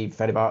 PSD,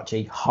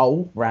 Fenerbahce,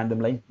 Hull,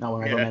 randomly. No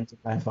one ever meant to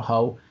play for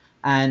Hull.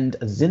 And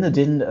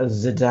Zinedine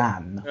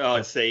Zidane.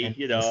 Oh, see,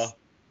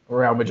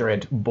 Real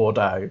Madrid,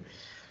 Bordeaux.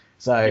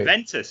 So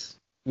Juventus.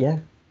 Yeah.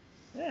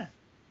 Yeah.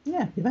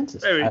 Yeah,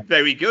 Juventus.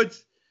 Very good.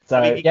 So,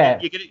 I mean,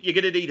 you're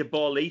going to need a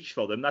ball each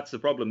for them. That's the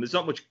problem. There's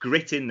not much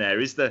grit in there,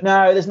 is there?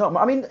 No, there's not.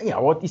 I mean,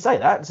 you say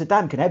that.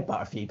 Zidane can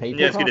headbutt a few people.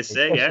 Yeah, I was going to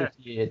say,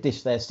 yeah.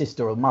 Dish their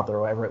sister or mother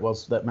or whatever it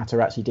was that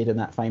Materazzi did in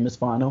that famous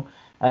final.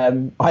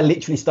 I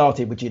literally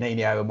started with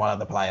Juninho and one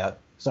other player.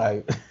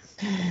 So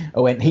I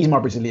went, he's my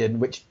Brazilian,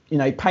 which,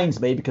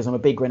 pains me because I'm a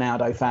big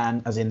Ronaldo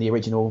fan, as in the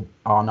original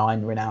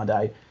R9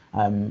 Ronaldo.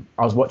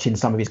 I was watching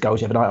some of his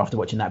goals the other night after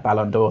watching that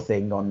Ballon d'Or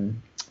thing on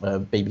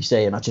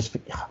BBC, and I just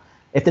think,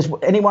 if there's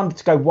anyone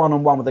to go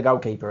one-on-one with the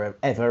goalkeeper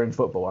ever in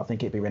football, I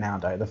think it'd be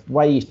Ronaldo. The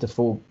way he used to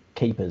fool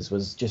keepers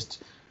was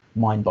just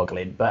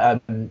mind-boggling.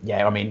 But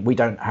I mean, we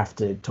don't have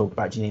to talk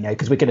about Juninho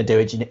because we're going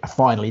to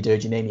finally do a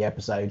Juninho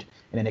episode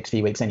in the next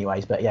few weeks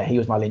anyways. But yeah, he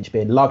was my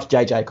linchpin. Loved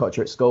JJ Okocha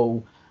at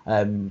school.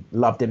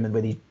 Loved him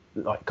with his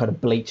kind of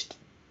bleached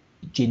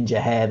ginger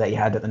hair that he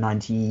had at the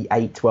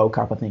 98 World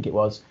Cup, I think it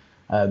was.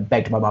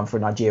 Begged my mum for a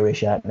Nigeria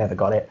shirt, never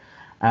got it.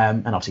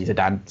 And obviously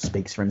Zidane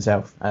speaks for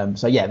himself.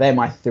 So yeah, they're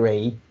my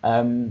three.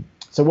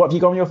 So what have you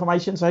got on your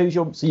formation? So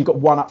you've got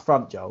one up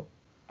front, Joel?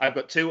 I've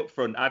got two up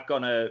front. I've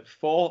gone a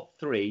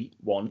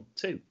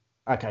 4-3-1-2.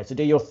 Okay, so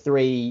do your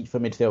three for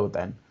midfield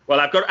then. Well,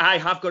 I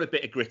have got a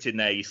bit of grit in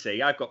there, you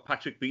see. I've got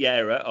Patrick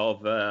Vieira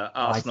of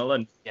Arsenal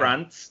and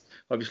France.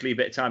 Obviously, a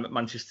bit of time at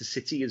Manchester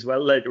City as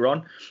well later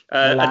on.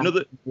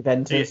 Another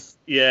Juventus.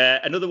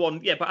 Another one.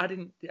 Yeah, but I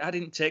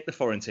didn't take the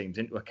foreign teams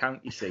into account,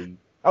 you see.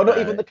 Oh, not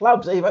even the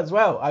clubs even as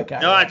well. Okay.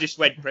 No, I just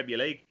went Premier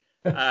League.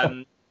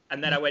 And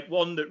then I went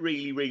one that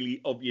really,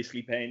 really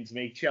obviously pains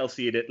me: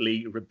 Chelsea in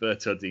Italy,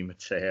 Roberto Di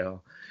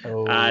Matteo.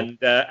 Oh. And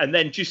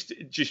then just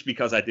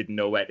because I didn't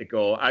know where to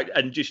go,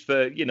 and just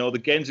for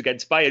the games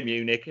against Bayern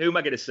Munich, who am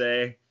I going to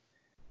say?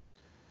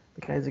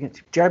 The games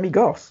against Jeremy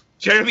Goss.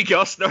 Jeremy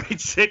Goss, Norwich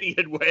City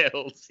and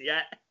Wales.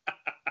 Yeah.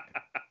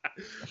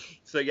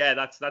 So yeah,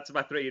 that's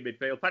my three in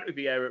midfield: Patrick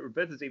Vieira,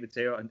 Roberto Di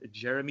Matteo, and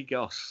Jeremy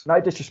Goss. No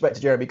disrespect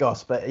to Jeremy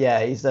Goss, but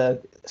yeah, he's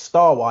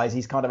star-wise,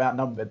 he's kind of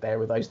outnumbered there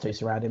with those two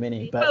surrounding him,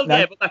 isn't he? But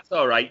but that's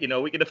all right.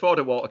 We can afford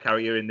a water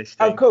carrier in this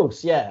team. Of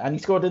course, yeah, and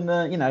he scored in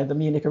the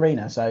Munich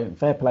arena, so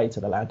fair play to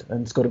the lad,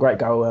 and scored a great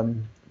goal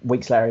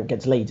weeks later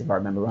against Leeds, if I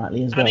remember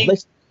rightly as well.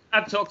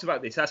 I've talked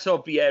about this. I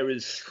saw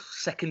Vieira's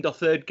second or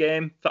third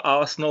game for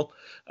Arsenal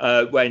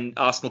when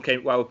Arsenal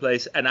came to our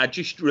place, and I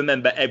just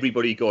remember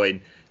everybody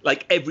going.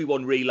 Like,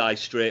 everyone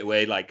realised straight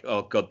away, like,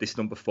 oh, God, this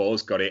number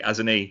 4's got it,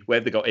 hasn't he? Where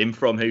have they got him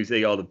from? Who's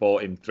he? Oh, they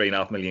bought him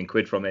 £3.5 million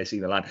from AC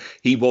Milan.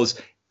 He was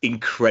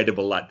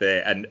incredible that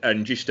day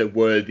and just a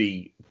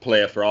worthy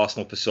player for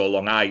Arsenal for so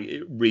long.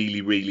 I really,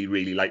 really,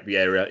 really like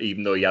Vieira,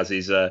 even though he has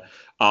his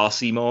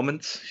RC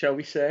moments, shall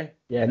we say.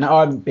 Yeah, no,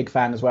 I'm a big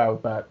fan as well,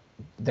 but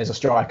there's a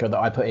striker that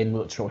I put in,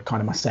 which was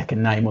kind of my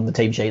second name on the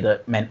team sheet,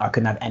 that meant I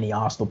couldn't have any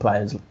Arsenal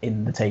players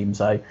in the team,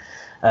 so...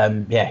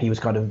 he was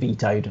kind of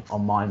vetoed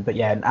on mine. But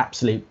yeah, an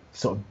absolute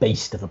sort of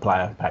beast of a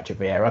player, Patrick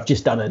Vieira. I've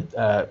just done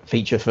a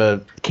feature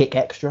for Kick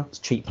Extra, it's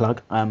a cheap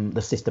plug,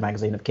 the sister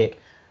magazine of Kick,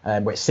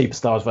 where it's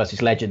Superstars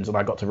versus Legends, and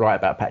I got to write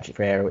about Patrick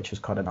Vieira, which was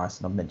kind of nice,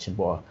 and I mentioned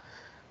what a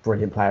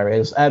brilliant player he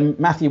is.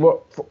 Matthew,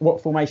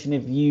 what formation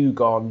have you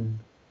gone?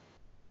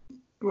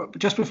 Well,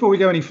 just before we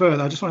go any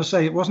further, I just want to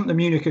say it wasn't the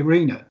Munich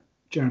arena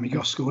Jeremy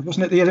Goss scored,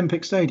 wasn't it the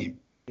Olympic Stadium?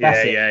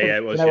 Yeah,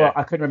 it was. What?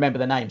 I couldn't remember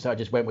the name, so I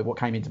just went with what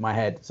came into my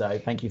head. So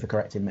thank you for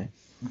correcting me.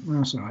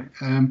 That's all right.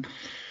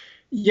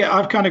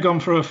 I've kind of gone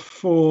for a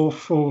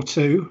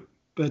 4-4-2,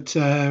 but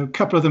a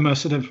couple of them are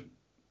sort of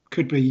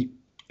could be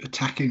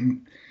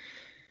attacking,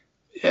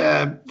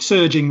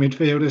 surging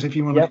midfielders, if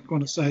you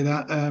want to say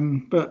that.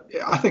 But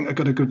I think I've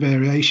got a good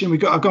variation.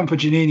 I've gone for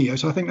Juninho,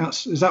 so I think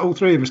is that all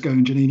three of us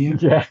going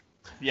Juninho?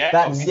 Yeah,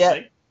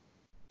 obviously.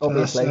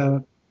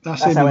 Obviously.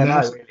 That's him how I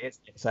know, really,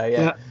 isn't it? So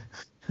yeah.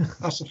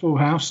 That's the full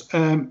house.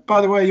 By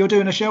the way, you're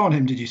doing a show on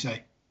him, did you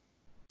say?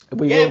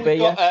 We will be.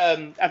 Got,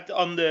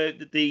 on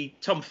the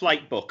Tom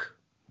Flight book.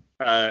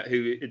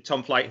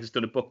 Tom Flight has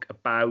done a book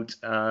about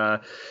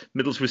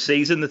Middlesbrough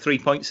season, the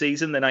 3-point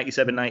season, the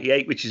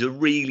 97-98, which is a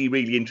really,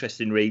 really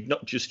interesting read.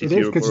 Not just if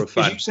you're a Borough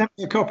fan. You sent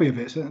me a copy of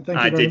it. So thank you.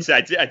 I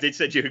did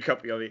send you a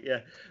copy of it. Yeah.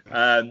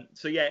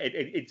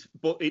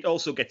 But it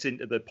also gets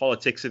into the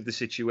politics of the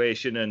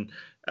situation,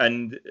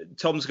 and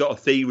Tom's got a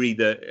theory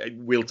that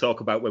we'll talk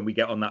about when we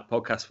get on that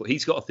podcast. But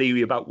he's got a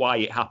theory about why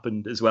it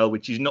happened as well,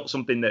 which is not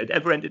something that had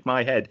ever entered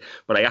my head,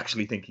 but I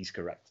actually think he's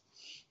correct.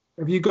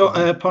 Have you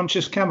got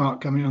Pontius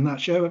Kamart coming on that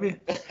show, have you?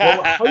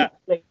 Well,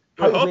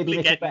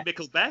 hopefully getting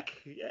Mickelbeck.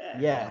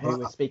 Yeah, who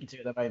we're speaking to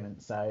at the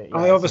moment. So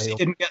I obviously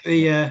didn't get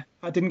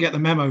the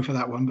memo for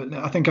that one, but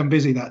I think I'm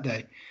busy that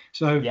day.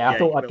 So I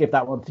thought I'd give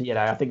that one to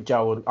I think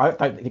Joel. I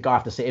don't think I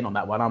have to sit in on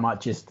that one. I might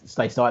just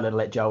stay silent and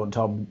let Joel and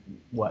Tom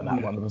work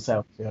that one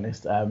themselves. To be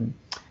honest.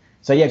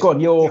 So yeah, go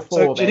on. Your 4.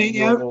 So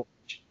Juninho.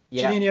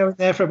 Yeah. Juninho in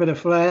there for a bit of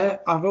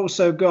flair. I've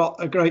also got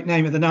a great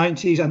name of the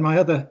 90s, and my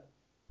other.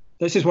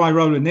 This is why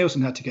Roland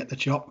Nielsen had to get the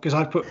chop, because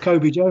I put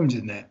Kobe Jones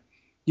in there.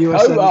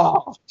 USA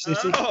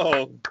City.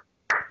 Oh,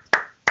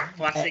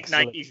 classic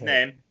Excellent 90s pick.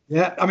 name.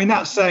 Yeah, I mean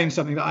that's saying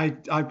something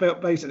that I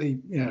built basically.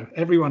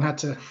 Everyone had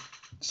to.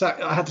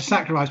 I had to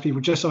sacrifice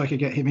people just so I could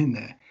get him in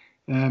there.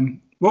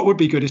 What would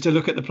be good is to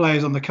look at the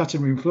players on the cutting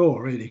room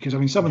floor, really, because I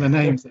mean some of the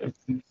names that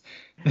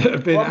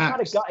have been. Well, I'm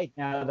kind of gutted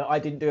now that I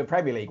didn't do a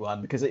Premier League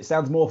one because it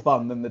sounds more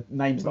fun than the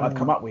names that I've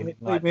come up with.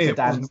 Like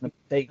Zidane's and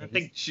I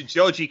think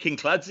Georgie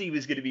Kincladze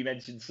was going to be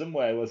mentioned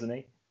somewhere, wasn't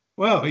he?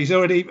 Well, he's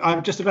already.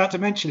 I'm just about to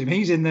mention him.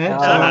 He's in there.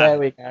 there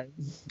we go.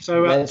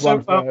 So there's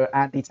one for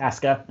Andy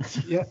Tasker.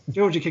 Yeah,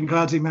 Georgia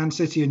Kincladze, Man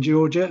City, and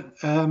Georgia,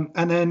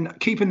 and then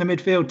keeping the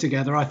midfield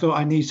together. I thought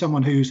I need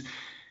someone who's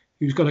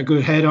got a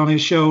good head on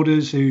his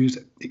shoulders, who's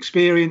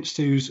experienced,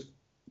 who's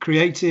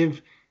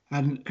creative,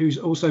 and who's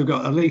also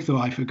got a lethal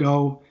eye for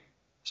goal.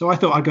 So I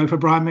thought I'd go for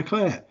Brian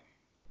McClare.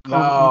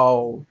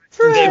 Oh,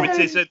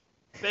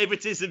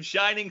 favoritism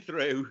shining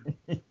through.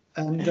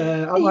 And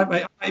I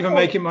might even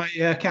make him my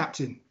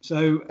captain.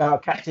 So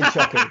Captain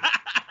Shocking.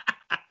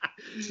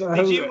 So,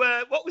 did you?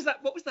 What was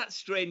that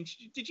strange?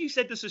 Did you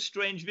say there's a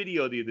strange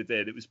video the other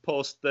day that was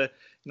post the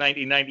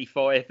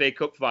 1994 FA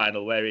Cup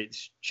final where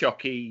it's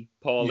Chucky,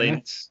 Paul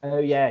Ince? Oh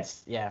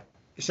yes, yeah.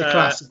 It's a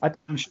classic.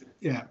 I'm sure,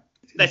 yeah.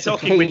 They're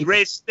talking with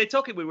Ray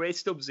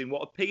Stubbs in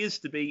what appears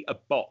to be a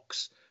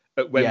box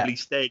at Wembley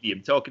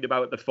Stadium, talking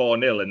about the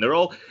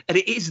 4-0, and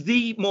it is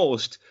the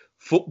most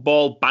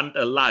football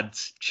banter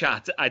lads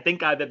chat I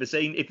think I've ever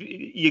seen. If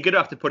you're gonna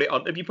have to put it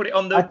on, have you put it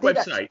on the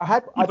website? I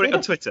put it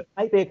on Twitter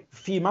maybe a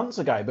few months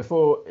ago.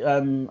 Before I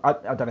don't know,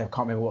 I can't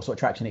remember what sort of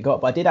traction it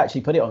got, but I did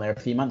actually put it on there a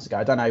few months ago.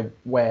 I don't know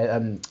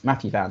where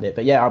Matthew found it,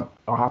 but yeah,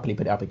 I'll happily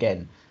put it up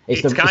again.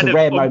 It's a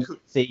rare moment to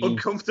see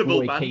uncomfortable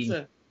Roy banter.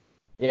 Keane.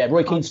 Yeah,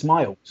 Roy Keane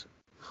smiles.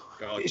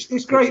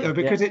 It's great though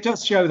because it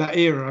does show that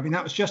era. I mean,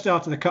 that was just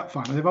after the cup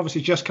final. They've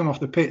obviously just come off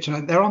the pitch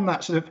and they're on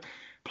that sort of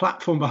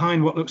platform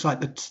behind what looks like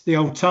the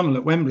old tunnel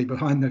at Wembley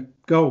behind the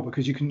goal,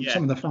 because you can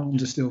some of the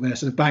fans are still there,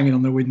 sort of banging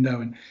on the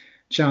window and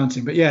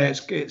chanting. But yeah,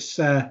 it's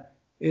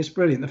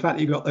brilliant. The fact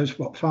that you got those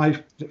 4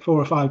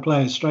 or 5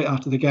 players straight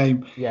after the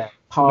game. Yeah,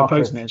 Parker,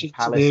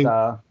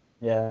 Pallister.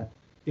 Yeah.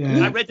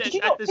 I read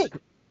that.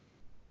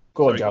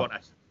 Go on, Joe.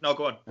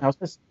 Go on. I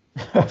was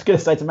going to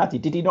say to Matthew,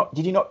 did you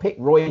not pick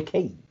Roy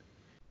Keane,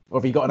 or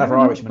have you got another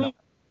Irishman?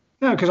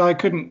 No, because I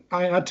couldn't.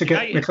 I had to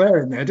get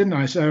McClare in there, didn't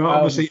I? So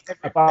obviously,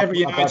 every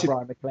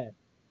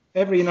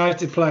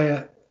United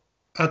player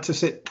had to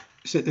sit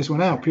this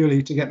one out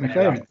purely to get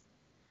McClare in.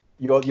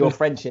 Your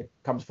friendship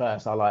comes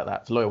first. I like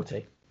that. It's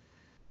loyalty.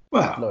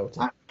 Well, loyalty.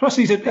 Plus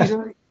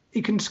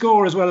he can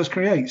score as well as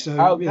create.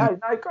 So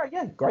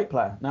great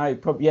player. No,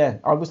 probably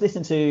I was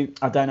listening to.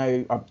 I don't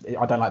know.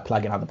 I don't like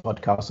plugging other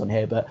podcasts on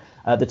here, but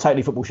the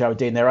Totally Football Show are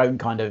doing their own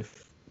kind of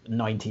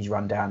 90s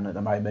rundown at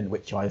the moment,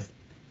 which I've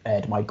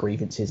aired my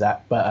grievances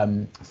at. But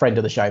a friend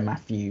of the show,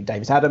 Matthew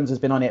Davis Adams, has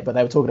been on it. But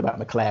they were talking about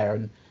McClare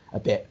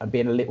and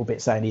being a little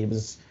bit saying he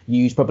was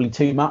used probably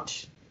too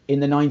much in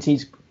the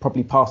 90s,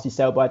 probably past his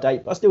sell by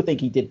date. But I still think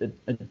he did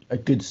a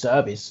good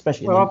service,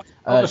 especially in the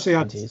obviously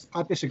 90s.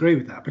 I disagree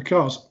with that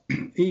because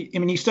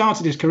he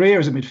started his career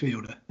as a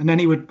midfielder and then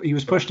he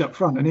was pushed up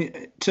front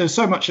and to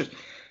so much of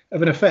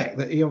an effect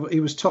that he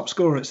was top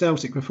scorer at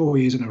Celtic for 4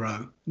 years in a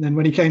row. And then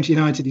when he came to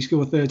United, he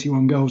scored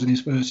 31 goals in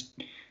his first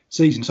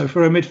season. So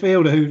for a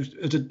midfielder who's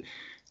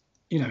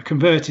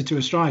converted to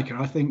a striker,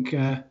 I think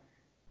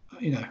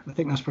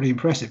that's pretty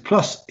impressive.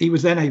 Plus, he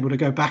was then able to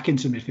go back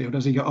into midfield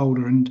as he got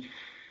older, and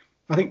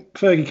I think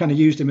Fergie kind of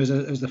used him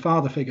as the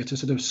father figure to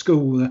sort of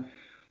school the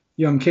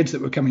young kids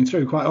that were coming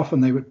through. Quite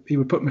often, he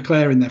would put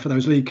McClare in there for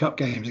those League Cup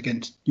games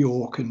against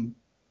York and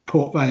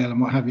Port Vale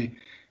and what have you,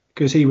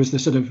 because he was the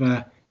sort of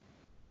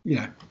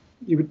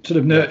you would sort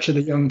of nurture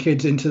the young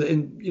kids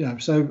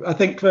So I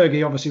think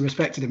Fergie obviously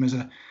respected him as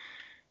an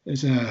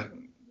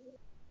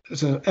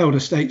elder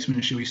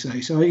statesman, shall we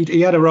say. So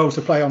he had a role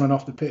to play on and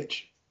off the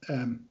pitch.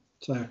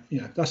 So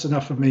that's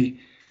enough for me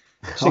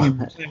singing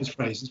McClare's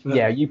praises.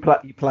 But, you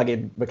plug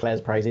in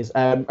McClare's praises.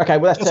 Okay,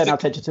 well, let's turn our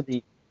attention to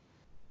the.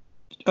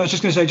 I was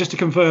just going to say, just to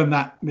confirm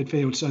that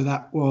midfield. So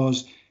that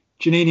was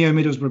Juninho,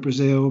 Middlesbrough,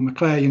 Brazil;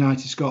 McClare,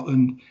 United,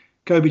 Scotland;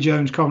 Kobe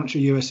Jones,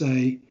 Coventry,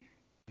 USA;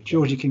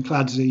 Georgie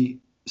Kincladze,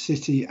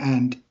 City,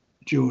 and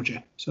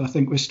Georgia. So I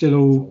think we're still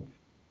all.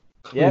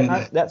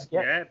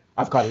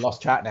 I've kind of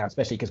lost track now,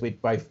 especially because we've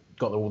both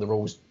got all the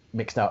rules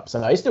mixed up.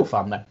 So it's still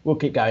fun though. We'll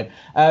keep going.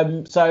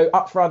 So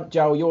up front,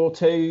 Joel, your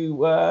two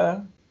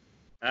were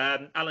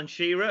Alan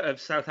Shearer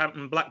of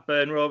Southampton,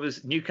 Blackburn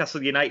Rovers,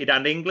 Newcastle United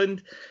and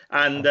England.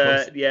 And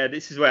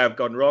this is where I've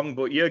gone wrong,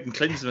 but Jurgen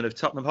Klinsmann of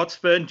Tottenham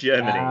Hotspur in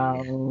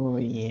Germany. Oh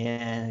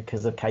yeah,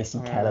 because of Casey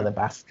Keller, the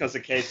bastard. Because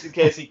of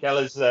Casey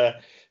Keller's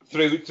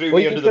threw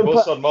me under the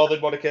bus on more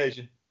than one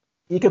occasion.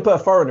 You could put a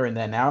foreigner in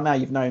there now. Now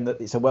you've known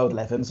that it's a world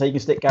 11, so you can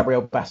stick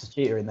Gabriel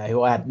Bastida in there,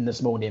 who I had in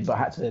this morning, but I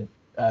had to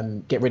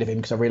get rid of him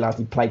because I realised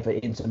he played for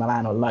Inter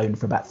Milan on loan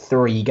for about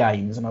 3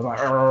 games, and I was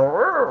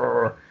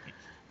like,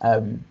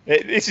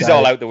 This is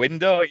all out the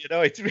window,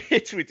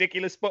 it's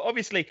ridiculous. But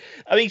obviously,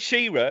 I mean,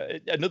 Shearer,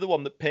 another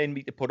one that pained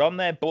me to put on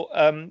there, but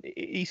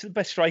he's the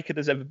best striker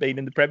there's ever been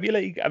in the Premier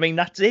League. I mean,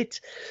 that's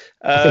it.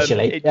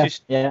 Officially,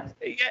 yeah.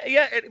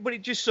 But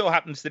it just so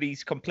happens that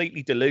he's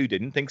completely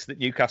deluded and thinks that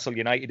Newcastle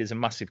United is a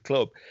massive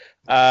club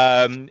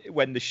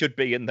when they should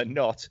be and they're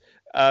not.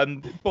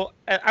 But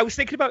I was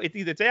thinking about it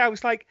the other day. I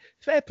was like,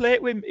 fair play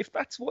to him. If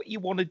that's what you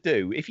want to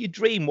do, if your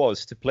dream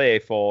was to play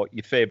for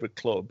your favourite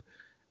club,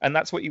 and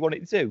that's what you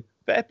wanted to do,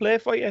 fair play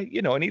for you,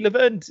 and he'll have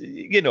earned,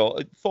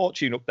 a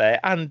fortune up there.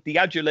 And the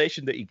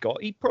adulation that he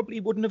got, he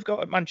probably wouldn't have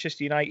got at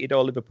Manchester United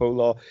or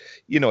Liverpool or,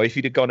 if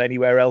he'd have gone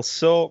anywhere else.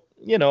 So,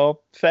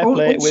 fair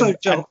play to him.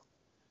 John,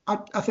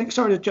 I think,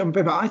 sorry to jump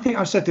in, but I think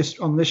I've said this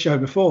on this show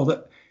before,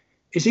 that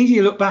it's easy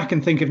to look back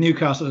and think of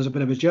Newcastle as a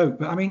bit of a joke.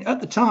 But, I mean, at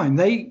the time,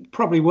 they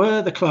probably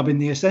were the club in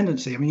the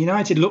ascendancy. I mean,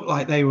 United looked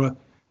like they were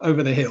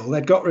over the hill.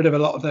 They'd got rid of a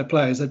lot of their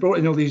players. They brought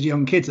in all these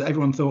young kids that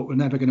everyone thought were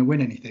never going to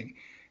win anything.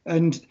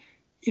 And,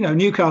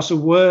 Newcastle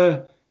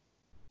were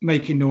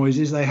making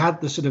noises. They had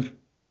the sort of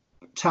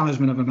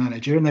talisman of a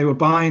manager, and they were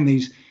buying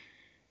these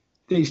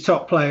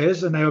top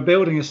players, and they were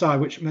building a side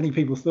which many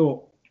people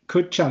thought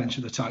could challenge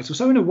for the title.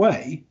 So in a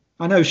way,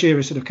 I know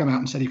Shearer sort of come out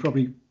and said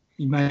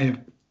he may have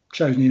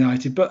chosen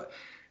United, but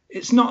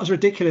it's not as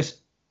ridiculous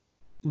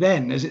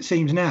then as it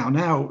seems now.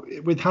 Now,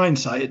 with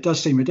hindsight, it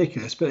does seem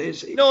ridiculous, but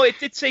it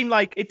did seem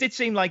like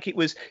it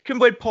was.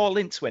 Remember when Paul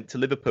Ince went to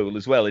Liverpool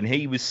as well, and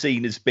he was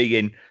seen as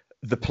being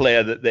the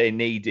player that they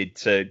needed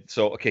to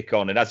sort of kick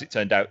on, and as it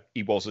turned out,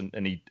 he wasn't,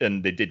 and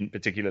they didn't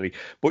particularly.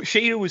 But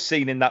Shearer was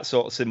seen in that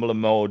sort of similar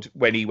mode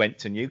when he went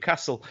to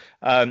Newcastle,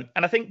 and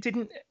I think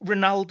didn't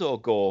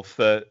Ronaldo go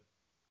for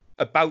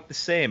about the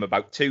same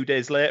about 2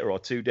 days later or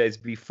 2 days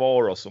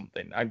before or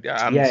something? I'm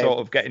sort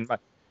of getting my.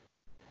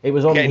 It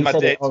was on. He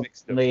said it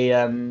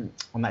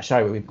on that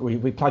show.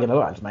 We plug in a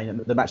lot. I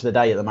mean, the match of the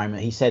day at the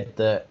moment. He said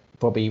that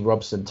Bobby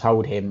Robson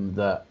told him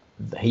that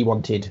he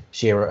wanted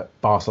Shearer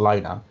at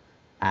Barcelona,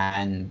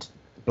 and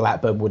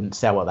Blackburn wouldn't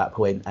sell at that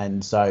point,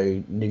 and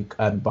so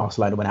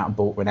Barcelona went out and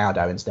bought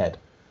Ronaldo instead.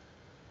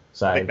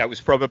 So I think that was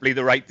probably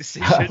the right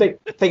decision. I think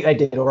they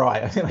did all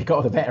right. I think they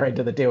got the better end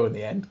of the deal in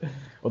the end.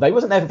 Well, he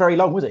wasn't there for very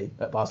long, was he,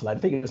 at Barcelona?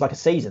 I think it was like a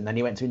season. Then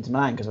he went to Inter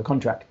Milan because of a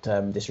contract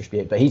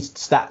dispute. But his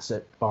stats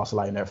at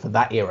Barcelona for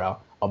that era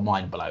are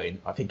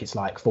mind-blowing. I think it's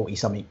like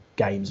 40-something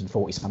games and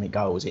 40-something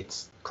goals.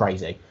 It's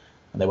crazy.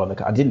 And they won the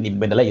cup. I didn't even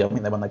win the league. I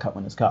think they won the Cup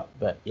Winners' Cup.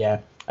 But yeah.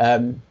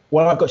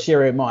 Well, I've got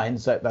Shearer in mind,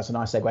 so that's a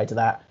nice segue to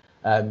that.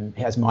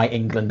 He has my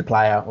England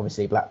player,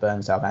 obviously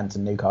Blackburn,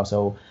 Southampton,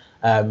 Newcastle.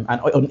 And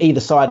on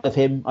either side of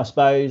him, I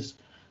suppose,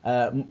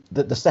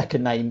 the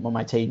second name on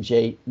my team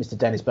sheet, Mr.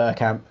 Dennis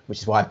Bergkamp, which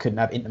is why I couldn't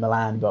have Inter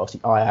Milan, but obviously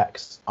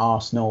Ajax,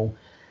 Arsenal.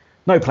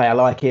 No player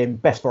like him,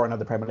 best foreigner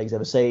the Premier League's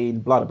ever seen,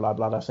 blah, blah,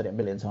 blah, blah. I've said it a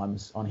million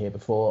times on here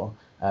before.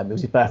 It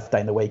was his birthday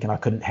in the week, and I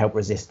couldn't help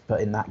resist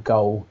putting that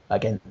goal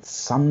against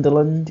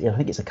Sunderland. I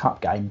think it's a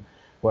cup game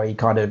where he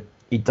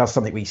does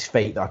something with his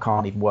feet that I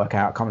can't even work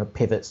out, kind of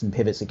pivots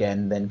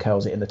again, then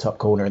curls it in the top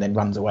corner and then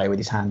runs away with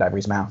his hand over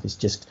his mouth. It's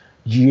just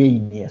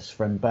genius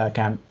from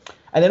Bergkamp.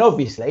 And then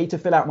obviously, to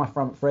fill out my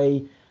front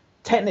three,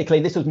 technically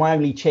this was my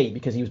only cheat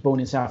because he was born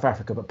in South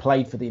Africa but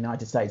played for the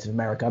United States of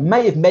America. I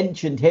may have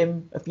mentioned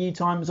him a few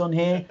times on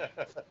here.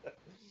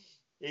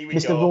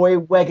 Mr. Roy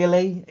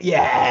Wegerle.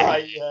 Yeah.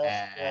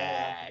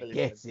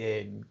 Get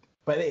in.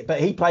 But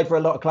he played for a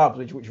lot of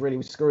clubs, which really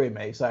was screwing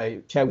me.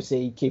 So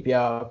Chelsea,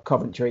 QPR,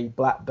 Coventry,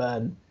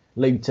 Blackburn,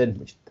 Luton,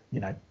 which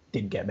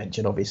didn't get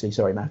mentioned, obviously.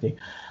 Sorry, Matthew.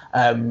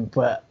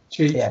 But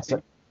Cheat. Yeah.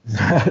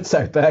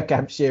 So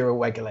Bergkamp, Shearer,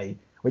 Wegerle,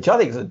 which I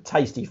think is a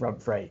tasty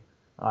front three.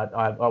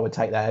 I would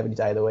take that every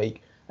day of the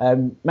week.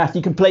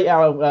 Matthew, complete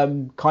our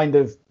kind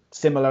of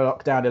similar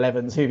lockdown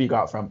 11s. Who have you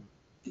got from?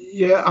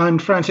 Yeah, I'm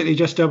frantically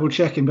just double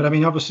checking, but I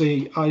mean,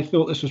 obviously, I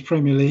thought this was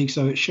Premier League,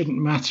 so it shouldn't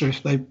matter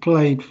if they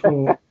played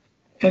for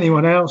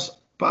anyone else.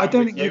 But I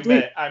don't think they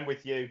did. I'm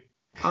with you.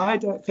 I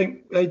don't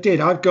think they did.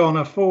 I've gone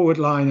a forward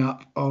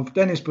lineup of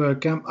Dennis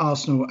Bergkamp,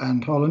 Arsenal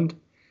and Holland.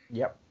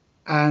 Yep.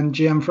 And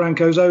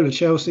Gianfranco Zola,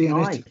 Chelsea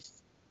and Italy.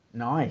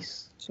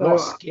 Nice. So, a lot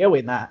of skill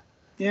in that.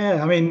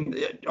 Yeah, I mean,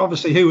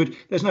 obviously,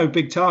 there's no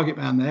big target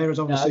man there. There's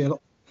obviously a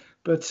lot.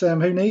 But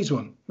who needs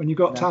one when you've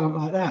got talent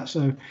like that?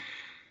 So,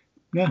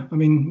 yeah, I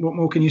mean, what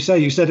more can you say?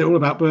 You said it all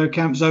about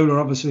Bergkamp. Zola,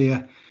 obviously,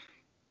 a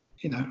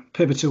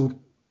pivotal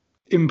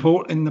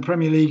import in the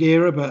Premier League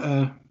era. But,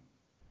 I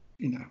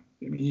mean,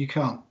 you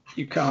can't.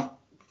 You'd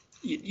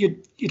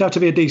have to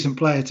be a decent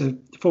player to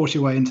force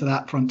your way into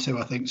that front two,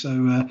 I think.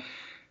 So,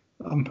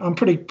 I'm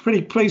pretty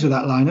pleased with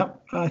that lineup.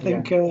 I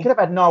think could have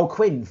had Niall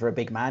Quinn for a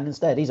big man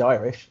instead. He's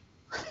Irish.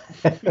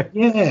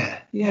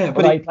 yeah,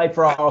 but he played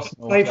for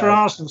Arsenal. For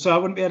Arsenal, so I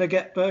wouldn't be able to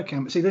get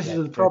Bergkamp. See, this is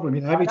the problem.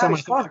 Every time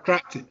I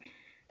cracked it.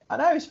 I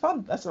know, it's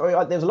fun. That's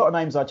there's a lot of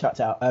names I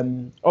chucked out.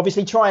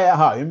 Obviously, try it at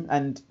home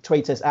and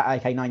tweet us at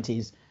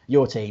AK90s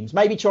your teams.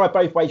 Maybe try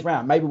both ways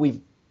round. Maybe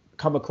we've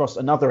come across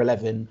another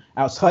 11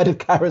 outside of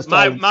Gareth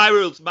My Jones.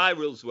 my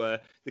rules were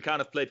they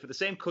kind of played for the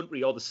same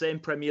country or the same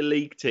Premier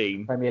League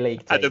team. And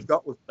they've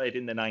got was played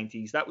in the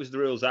 90s. That was the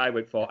rules I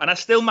went for, and I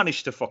still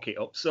managed to fuck it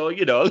up. So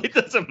it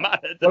doesn't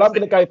matter. Well, I'm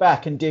going to go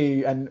back and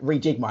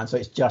rejig mine, so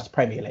it's just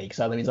Premier League.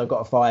 So that means I've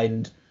got to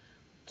find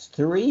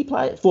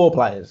 4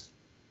 players.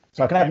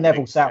 So I can have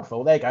Neville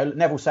Southall. There you go,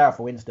 Neville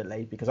Southall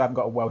instantly, because I haven't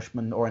got a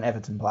Welshman or an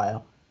Everton player.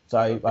 So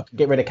I can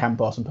get rid of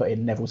Campos and put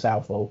in Neville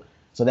Southall.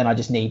 So then I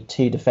just need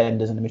 2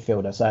 defenders and a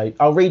midfielder. So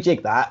I'll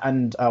rejig that,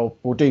 and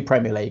we'll do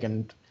Premier League,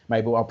 and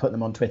maybe I'll put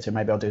them on Twitter.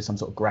 Maybe I'll do some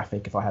sort of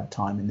graphic if I have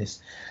time in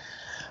this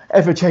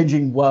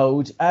ever-changing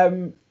world.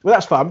 Well,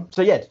 that's fun.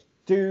 So yeah,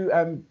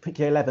 do pick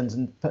your 11s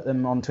and put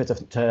them on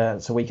Twitter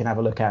so we can have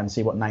a look at and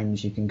see what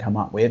names you can come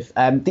up with.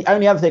 The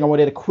only other thing I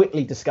wanted to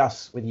quickly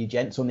discuss with you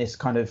gents on this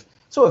kind of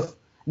sort of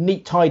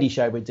neat, tidy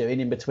show we're doing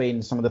in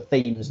between some of the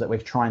themes that we're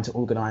trying to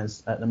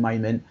organise at the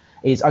moment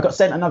is I got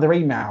sent another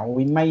email.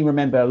 We may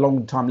remember,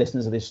 long-time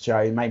listeners of this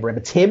show may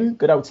remember Tim,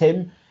 good old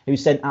Tim, who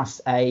sent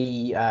us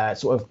a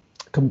sort of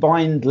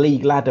combined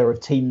league ladder of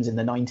teams in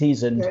the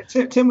 90s. And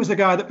Tim was the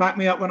guy that backed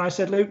me up when I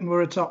said Luton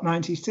were a top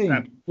 90s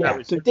team. That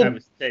was Tim,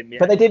 yeah.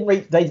 But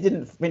they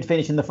didn't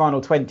finish in the final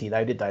 20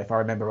 though, did they? If I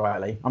remember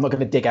rightly. I'm not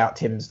going to dig out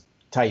Tim's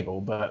table,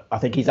 but I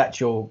think his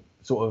actual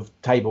sort of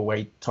table where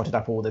he totted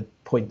up all the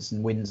points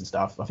and wins and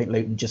stuff, I think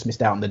Luton just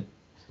missed out on the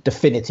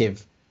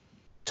definitive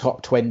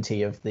top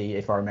 20 of the,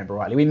 if I remember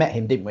rightly. We met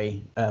him, didn't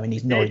we? In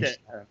his Norwich.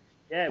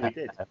 Yeah, we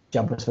did.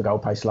 Jumpers for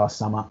goalpost last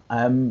summer.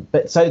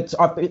 But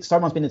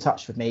someone's been in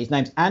touch with me. His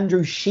name's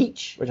Andrew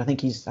Sheech, which I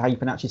think is how you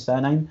pronounce his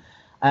surname.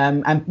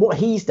 And what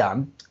he's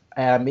done,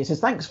 it says,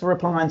 thanks for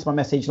replying to my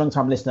message.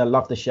 Long-time listener,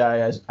 love the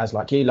show, as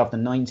like you, love the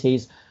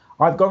 90s.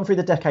 I've gone through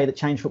the decade that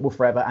changed football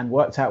forever and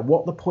worked out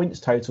what the points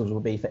totals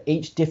will be for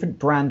each different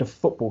brand of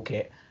football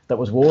kit that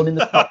was worn in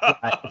the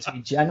top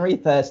between January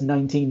 1st,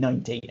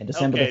 1990 and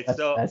December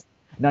 1st,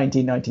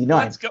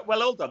 1999.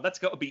 Hold on. That's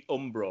got to be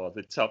Umbro,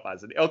 the top,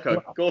 hasn't it? Okay,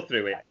 go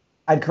through it.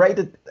 And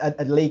created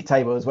a league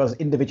table as well as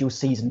individual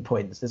season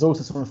points. There's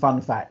also some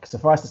fun facts.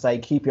 Suffice to say,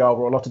 QPR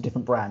were a lot of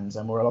different brands,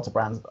 and were a lot of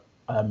brands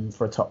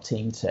for a top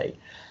team too.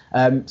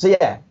 What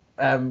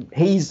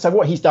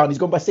he's done, he's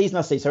gone by season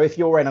I see. So if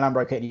you're in an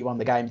Umbro kit and you won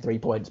the game, 3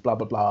 points, blah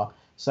blah blah.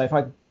 So if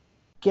I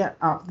get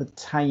up the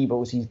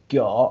tables he's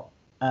got,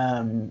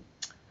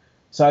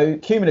 so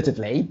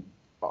cumulatively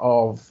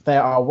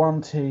there are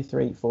 1, 2,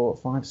 3, 4,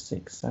 5,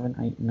 6, 7,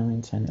 8,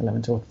 9, 10,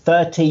 11, 12,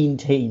 13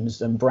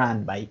 teams and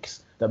brand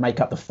makes that make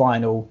up the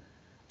final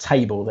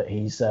table that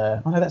he's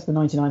that's the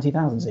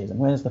 1990,000 season.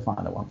 Where's the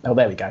final one? Oh,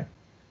 there we go.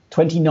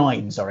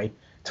 29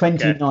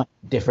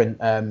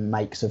 different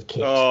makes of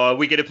kit. Oh, are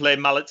we going to play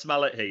Mallet's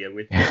Mallet here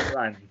with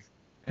brands?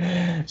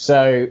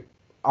 So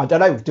I don't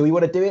know, do we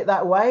want to do it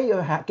that way,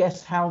 or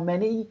guess how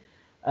many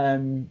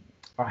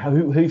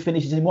who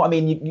finishes in what? I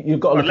mean, you've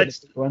got to look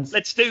at the ones.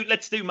 Let's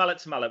do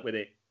Mallet's Mallet with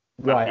it.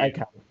 Right,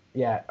 okay.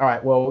 Yeah, all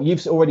right. Well,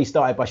 you've already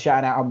started by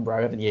shouting out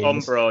Umbro, haven't you?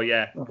 Umbro,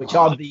 yeah. Which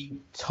are the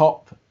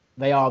top,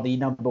 they are the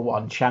number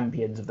 1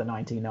 champions of the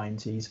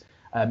 1990s.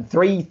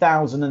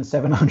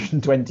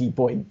 3,720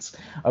 points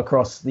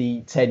across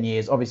the 10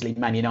 years. Obviously,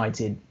 Man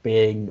United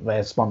being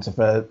their sponsor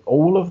for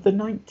all of the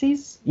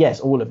 90s. Yes,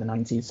 all of the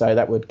 90s. So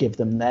that would give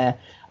them their...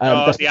 the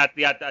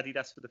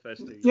Adidas for the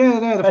first 2 years. Yeah,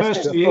 no, the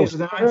first 2 years of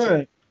the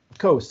 90s.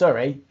 Cool,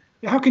 sorry.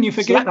 How can you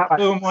forget that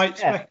blue and white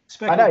spec?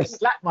 I know,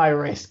 slap my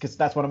wrist, because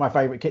that's one of my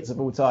favourite kits of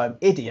all time.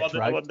 Idiot,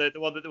 right? The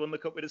one that they won the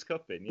Cup Winners'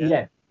 Cup in,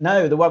 yeah?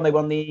 No, the one they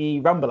won the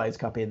Rumbelows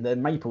Cup in, the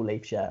Maple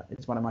Leaf shirt.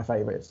 It's one of my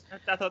favourites.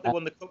 I thought they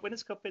won the Cup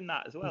Winners' Cup in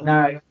that as well.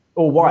 No,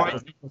 all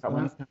white.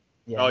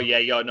 Yeah. Oh, yeah,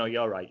 you're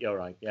right,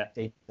 yeah.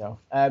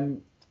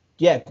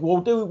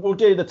 We'll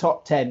do the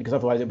top 10, because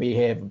otherwise it'll be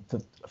here for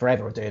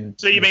forever doing...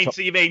 So you mean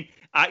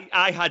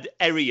I had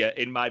Area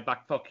in my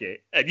back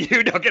pocket, and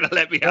you're not going to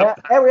let me have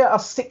that? Area are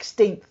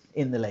 16th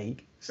in the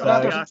league. So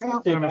that doesn't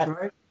count, I'm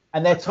afraid.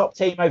 And their top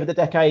team over the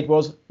decade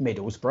was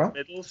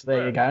Middlesbrough. So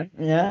there you go.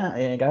 Yeah,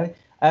 there you go.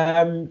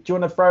 Do you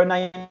want to throw a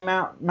name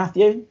out,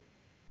 Matthew?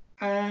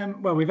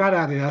 Well, we've had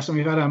Adidas and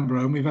we've had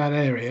Umbro and we've had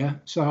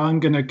Area. So I'm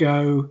going to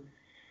go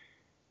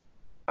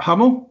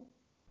Hummel.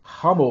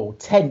 Hummel,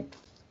 10th.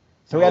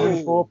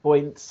 304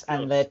 points,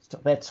 and their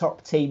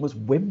top team was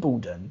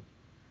Wimbledon.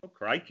 Oh,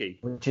 crikey.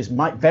 Which is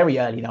very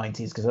early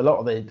 90s, because a lot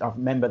of I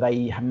remember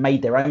they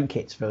made their own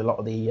kits for a lot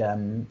of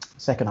the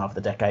second half of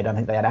the decade. I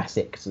think they had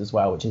Asics as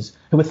well,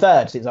 who were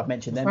third since I've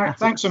mentioned them.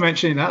 Thanks for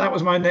mentioning that. That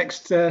was my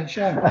next show.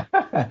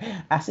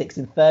 Asics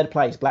in third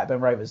place, Blackburn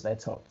Rovers, their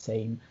top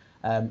team.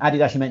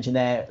 Adidas, you mentioned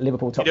their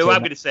Liverpool top team. I'm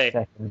going to say?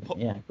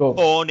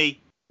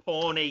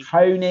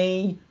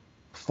 Pony,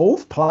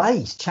 fourth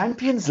place,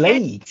 Champions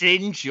League.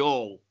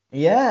 Dingle.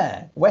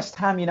 Yeah, West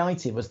Ham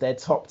United was their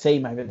top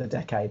team over the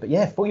decade. But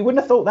yeah, you wouldn't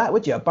have thought that,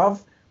 would you?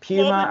 Above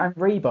Puma and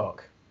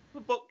Reebok.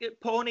 But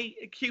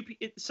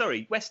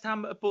West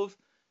Ham above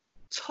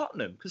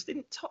Tottenham, because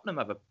didn't Tottenham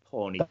have a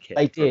Pony kit?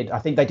 They did. I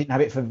think they didn't have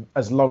it for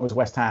as long as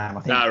West Ham.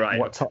 I think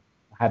Tottenham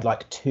had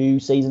like 2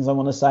 seasons, I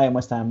want to say, and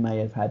West Ham may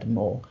have had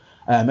more.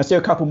 Let's do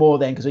a couple more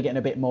then, because we're getting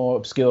a bit more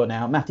obscure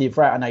now. Matthew,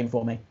 throw out a name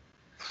for me.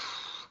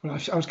 Well,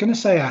 I was going to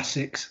say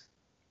Essex.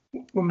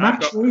 Were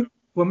Matchroom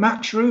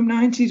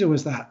 90s, or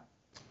was that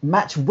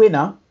Match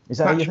winner? Is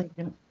that what you're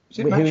thinking? Is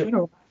it Matchroom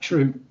or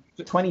Matchroom?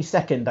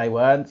 22nd they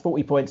were,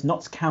 40 points.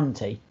 Notts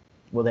County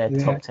were their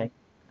top team.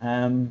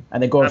 And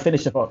then go on,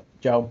 finish the pot,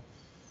 Joel.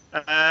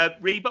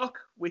 Reebok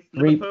with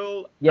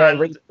Liverpool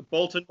and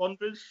Bolton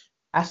Wanderers.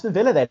 Aston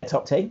Villa, their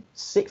top team,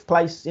 6th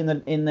place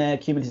in their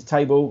cumulative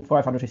table,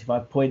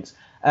 555 points.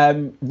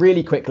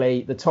 Really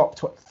quickly, the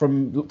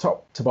from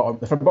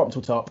bottom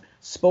to top: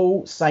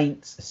 Spall,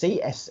 Saints,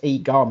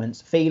 CSE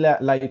Garments, Fila,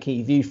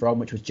 Loki, View From,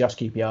 which was just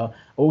QPR,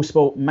 All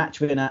Sport, Match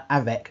Winner,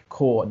 Avec,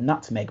 Core,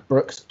 Nutmeg,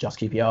 Brooks, just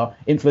QPR,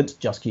 Influence,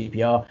 just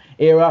QPR,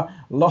 Era,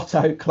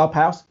 Lotto,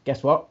 Clubhouse,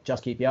 guess what,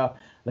 just QPR,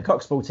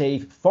 Lecoq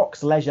Sportif,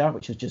 Fox Leisure,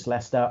 which was just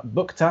Leicester,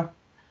 Bukta,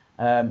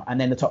 and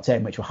then the top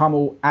 10, which were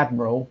Hummel,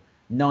 Admiral,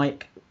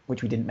 Nike,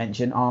 which we didn't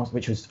mention,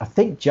 which was, I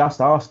think, just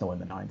Arsenal in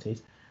the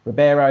 90s,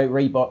 Ribeiro,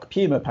 Reebok,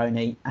 Puma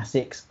Pony,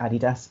 Asics,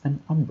 Adidas, and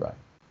Umbro.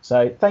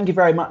 So thank you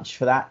very much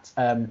for that,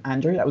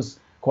 Andrew. That was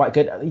quite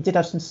good. He did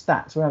have some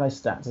stats. Where are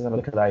those stats? Let's have a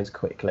look at those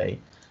quickly.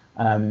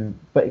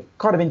 But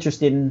kind of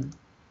interesting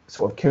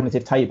sort of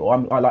cumulative table.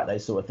 I like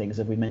those sort of things,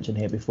 as we mentioned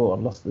here before.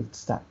 I've lost the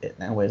stat bit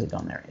now. Where's it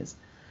gone? There it is.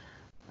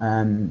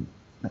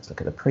 Let's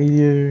look at the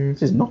preview.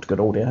 This is not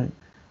good audio.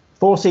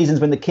 4 seasons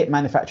when the kit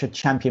manufacturer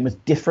champion was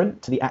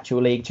different to the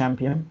actual league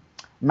champion.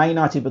 Man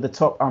United were the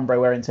top Umbro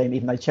wearing team,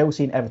 even though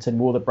Chelsea and Everton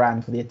wore the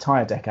brand for the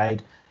entire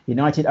decade.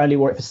 United only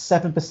wore it for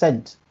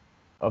 7%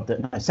 of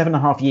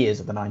 7.5 years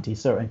of the 90s.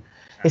 Sorry,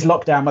 it's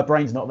lockdown. My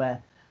brain's not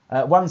there.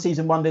 1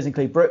 season wonders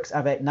include Brooks,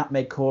 Avec,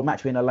 Nutmeg, Core,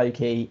 Match Winner,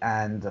 Loki,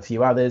 and a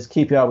few others.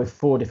 QPR with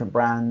 4 different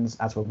brands,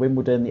 as were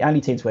Wimbledon. The only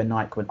team to wear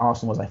Nike when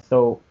Arsenal was, I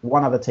thought.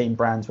 1 other team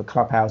brands were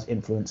Clubhouse,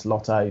 Influence,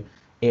 Lotto,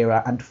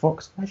 Era, and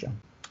Fox Leisure.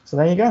 So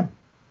there you go.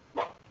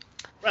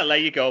 Well, there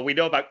you go. We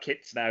know about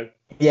kits now.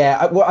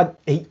 Yeah,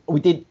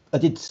 I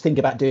did think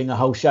about doing a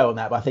whole show on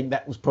that, but I think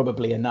that was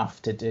probably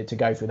enough to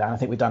go through that. And I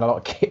think we've done a lot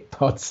of kit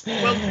pods.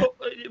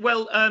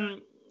 Well,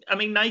 I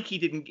mean, Nike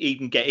didn't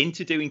even get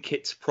into doing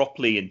kits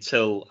properly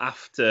until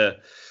after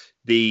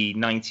the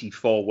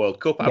 94 World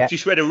Cup. I've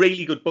just read a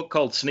really good book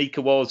called Sneaker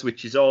Wars,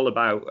 which is all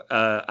about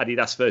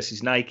Adidas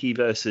versus Nike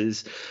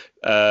versus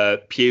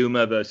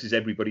Puma versus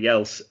everybody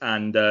else.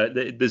 And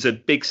there's a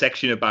big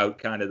section about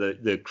kind of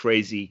the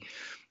crazy...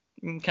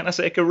 Can I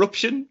say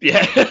corruption?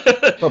 Yeah.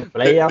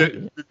 Probably, yeah.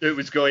 that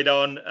was going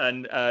on.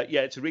 And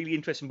it's a really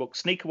interesting book.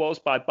 Sneaker Wars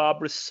by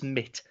Barbara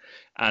Smith.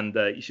 And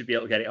you should be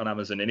able to get it on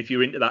Amazon. And if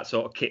you're into that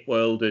sort of kit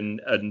world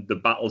and the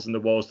battles and the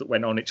wars that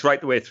went on, it's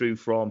right the way through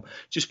from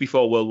just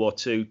before World War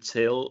II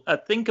till I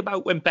think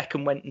about when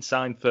Beckham went and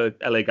signed for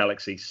LA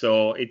Galaxy.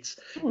 So it's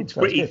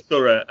pretty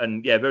thorough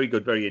and, very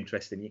good, very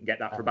interesting. You can get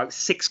that for about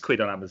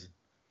 £6 on Amazon.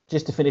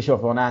 Just to finish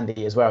off on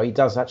Andy as well, he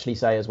does actually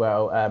say as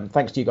well,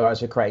 thanks to you guys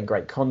for creating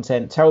great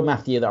content. Tell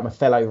Matthew that I'm a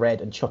fellow Red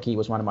and Chucky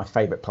was one of my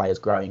favourite players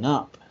growing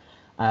up.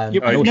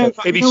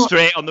 Maybe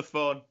straight on the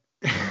phone.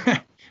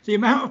 The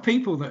amount of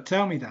people that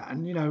tell me that,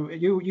 and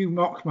you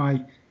mock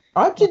my...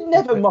 I did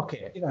never mock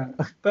it.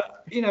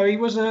 But he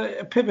was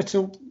a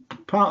pivotal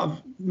part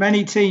of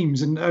many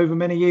teams and over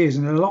many years,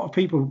 and a lot of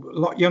people a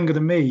lot younger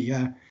than me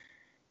are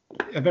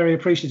very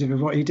appreciative of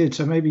what he did.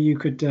 So maybe you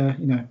could,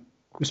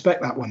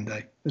 respect that one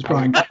day, as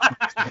Brian.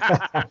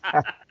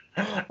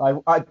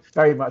 I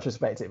very much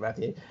respect it,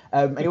 Matthew.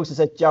 He also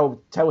said,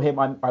 Joel, tell him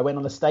I went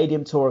on the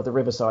stadium tour of the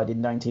Riverside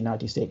in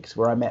 1996,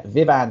 where I met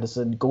Viv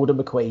Anderson, Gordon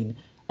McQueen,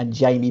 and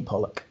Jamie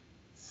Pollock.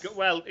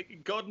 Well,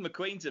 Gordon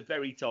McQueen's a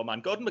very tall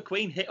man. Gordon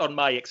McQueen hit on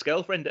my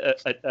ex-girlfriend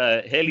at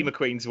Hayley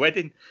McQueen's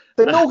wedding.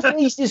 The North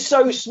East is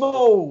so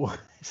small.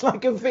 It's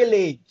like a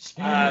village.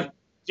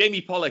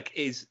 Jamie Pollock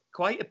is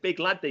quite a big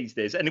lad these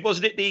days. And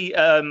wasn't it the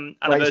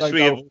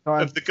anniversary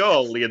of the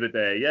goal the other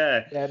day?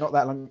 Yeah. Yeah, not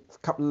that long.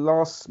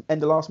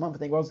 End of last month, I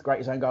think it was. The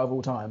greatest own goal of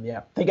all time. Yeah.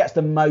 I think that's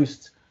the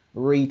most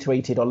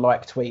retweeted or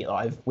liked tweet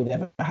we've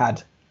ever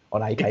had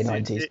on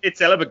AK90s. It's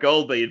hell of a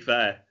goal, being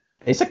fair.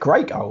 It's a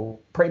great goal.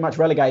 Pretty much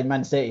relegated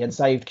Man City and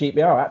saved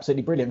QPR.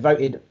 Absolutely brilliant.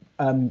 Voted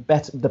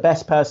the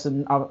best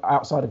person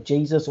outside of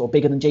Jesus or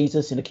bigger than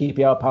Jesus in a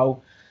QPR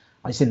poll.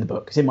 It's in the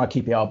book. It's in my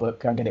QPR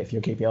book. Go and get it if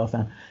you're a QPR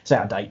fan. It's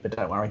out of date, but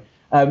don't worry.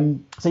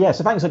 So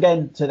thanks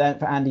again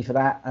for Andy for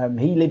that.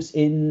 He lives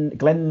in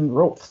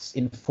Glenrothes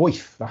in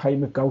Fife, the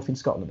home of golf in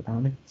Scotland,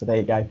 apparently. So there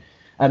you go.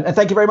 And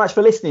thank you very much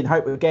for listening.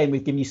 Hope, again,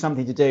 we've given you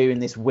something to do in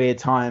this weird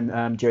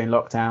time during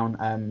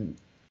lockdown.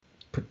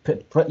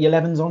 Put your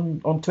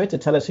 11s on Twitter.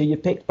 Tell us who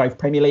you've picked, both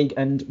Premier League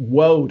and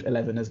World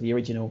 11, as the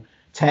original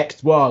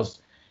text was.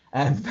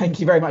 Thank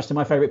you very much to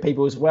my favourite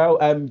people as well.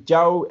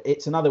 Joel,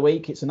 it's another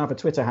week. It's another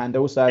Twitter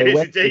handle. So it is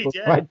where indeed, people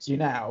find you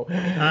now?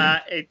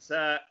 It's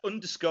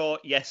 _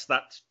 yes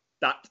that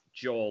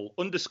Joel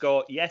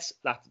 _ yes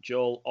that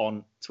Joel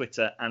on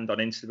Twitter and on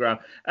Instagram.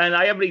 And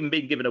I haven't even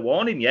been given a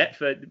warning yet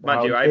for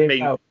mind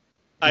you.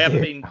 I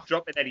haven't been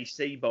dropping any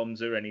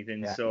C-bombs or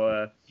anything,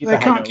 so they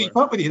can't keep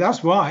up with you.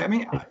 That's why. I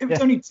mean, it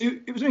was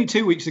only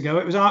 2 weeks ago.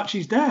 It was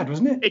Archie's dad,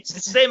 wasn't it? It's the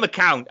same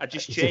account. I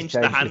just changed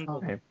the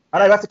handle. I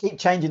know you have to keep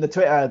changing the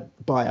Twitter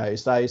bio,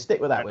 so stick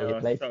with that, will you,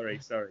 please?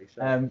 Sorry.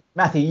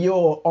 Matthew,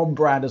 you're on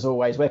brand as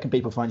always. Where can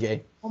people find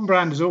you? On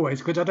brand as always,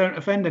 because I don't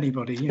offend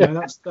anybody. You know,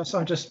 that's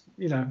I'm just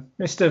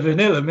Mr.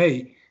 Vanilla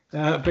me.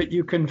 But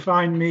you can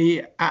find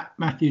me at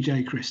Matthew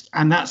J. Christ,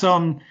 and that's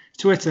on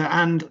Twitter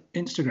and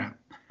Instagram.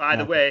 By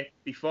the way,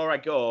 before I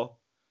go,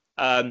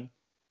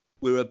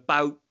 we're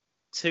about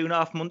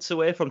 2.5 months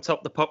away from Top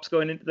of the Pops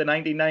going into the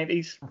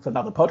 1990s. That's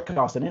another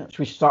podcast, isn't it?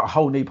 We should start a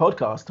whole new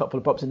podcast, Top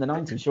of the Pops in the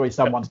 90s. Surely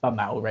someone's done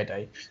that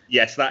already.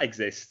 Yes, that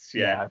exists.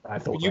 Yeah. I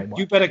thought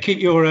you better keep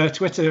your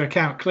Twitter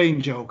account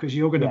clean, Joel, because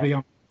you're going to be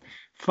on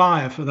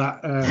fire for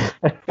that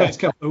first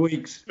couple of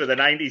weeks. For the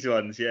 90s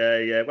ones,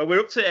 yeah. Well, we're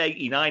up to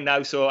 89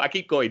 now, so I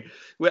keep going.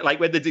 Like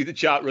when they do the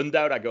chart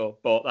rundown, I go,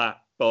 bought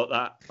that,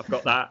 I've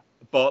got that.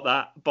 Bought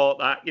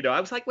that. You know, I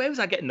was like, where was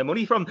I getting the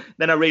money from?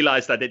 Then I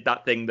realised I did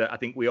that thing that I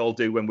think we all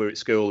do when we're at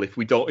school. If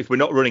we're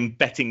not running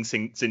betting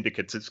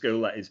syndicates at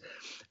school, that is,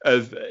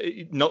 of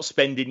not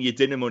spending your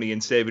dinner money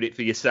and saving it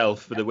for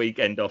yourself for the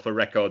weekend or for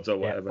records or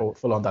whatever.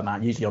 Full on done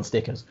that, usually on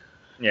stickers.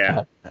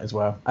 Yeah. As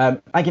well.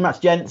 Thank you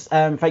much, gents.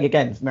 Thank you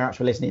again very much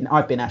for listening.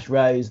 I've been Ash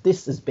Rose.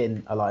 This has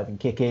been Alive and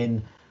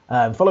Kicking.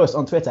 Follow us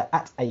on Twitter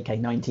at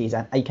AK90s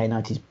and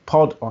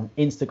AK90spod on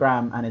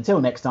Instagram. And until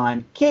next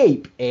time,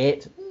 keep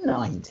it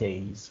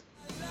 90s.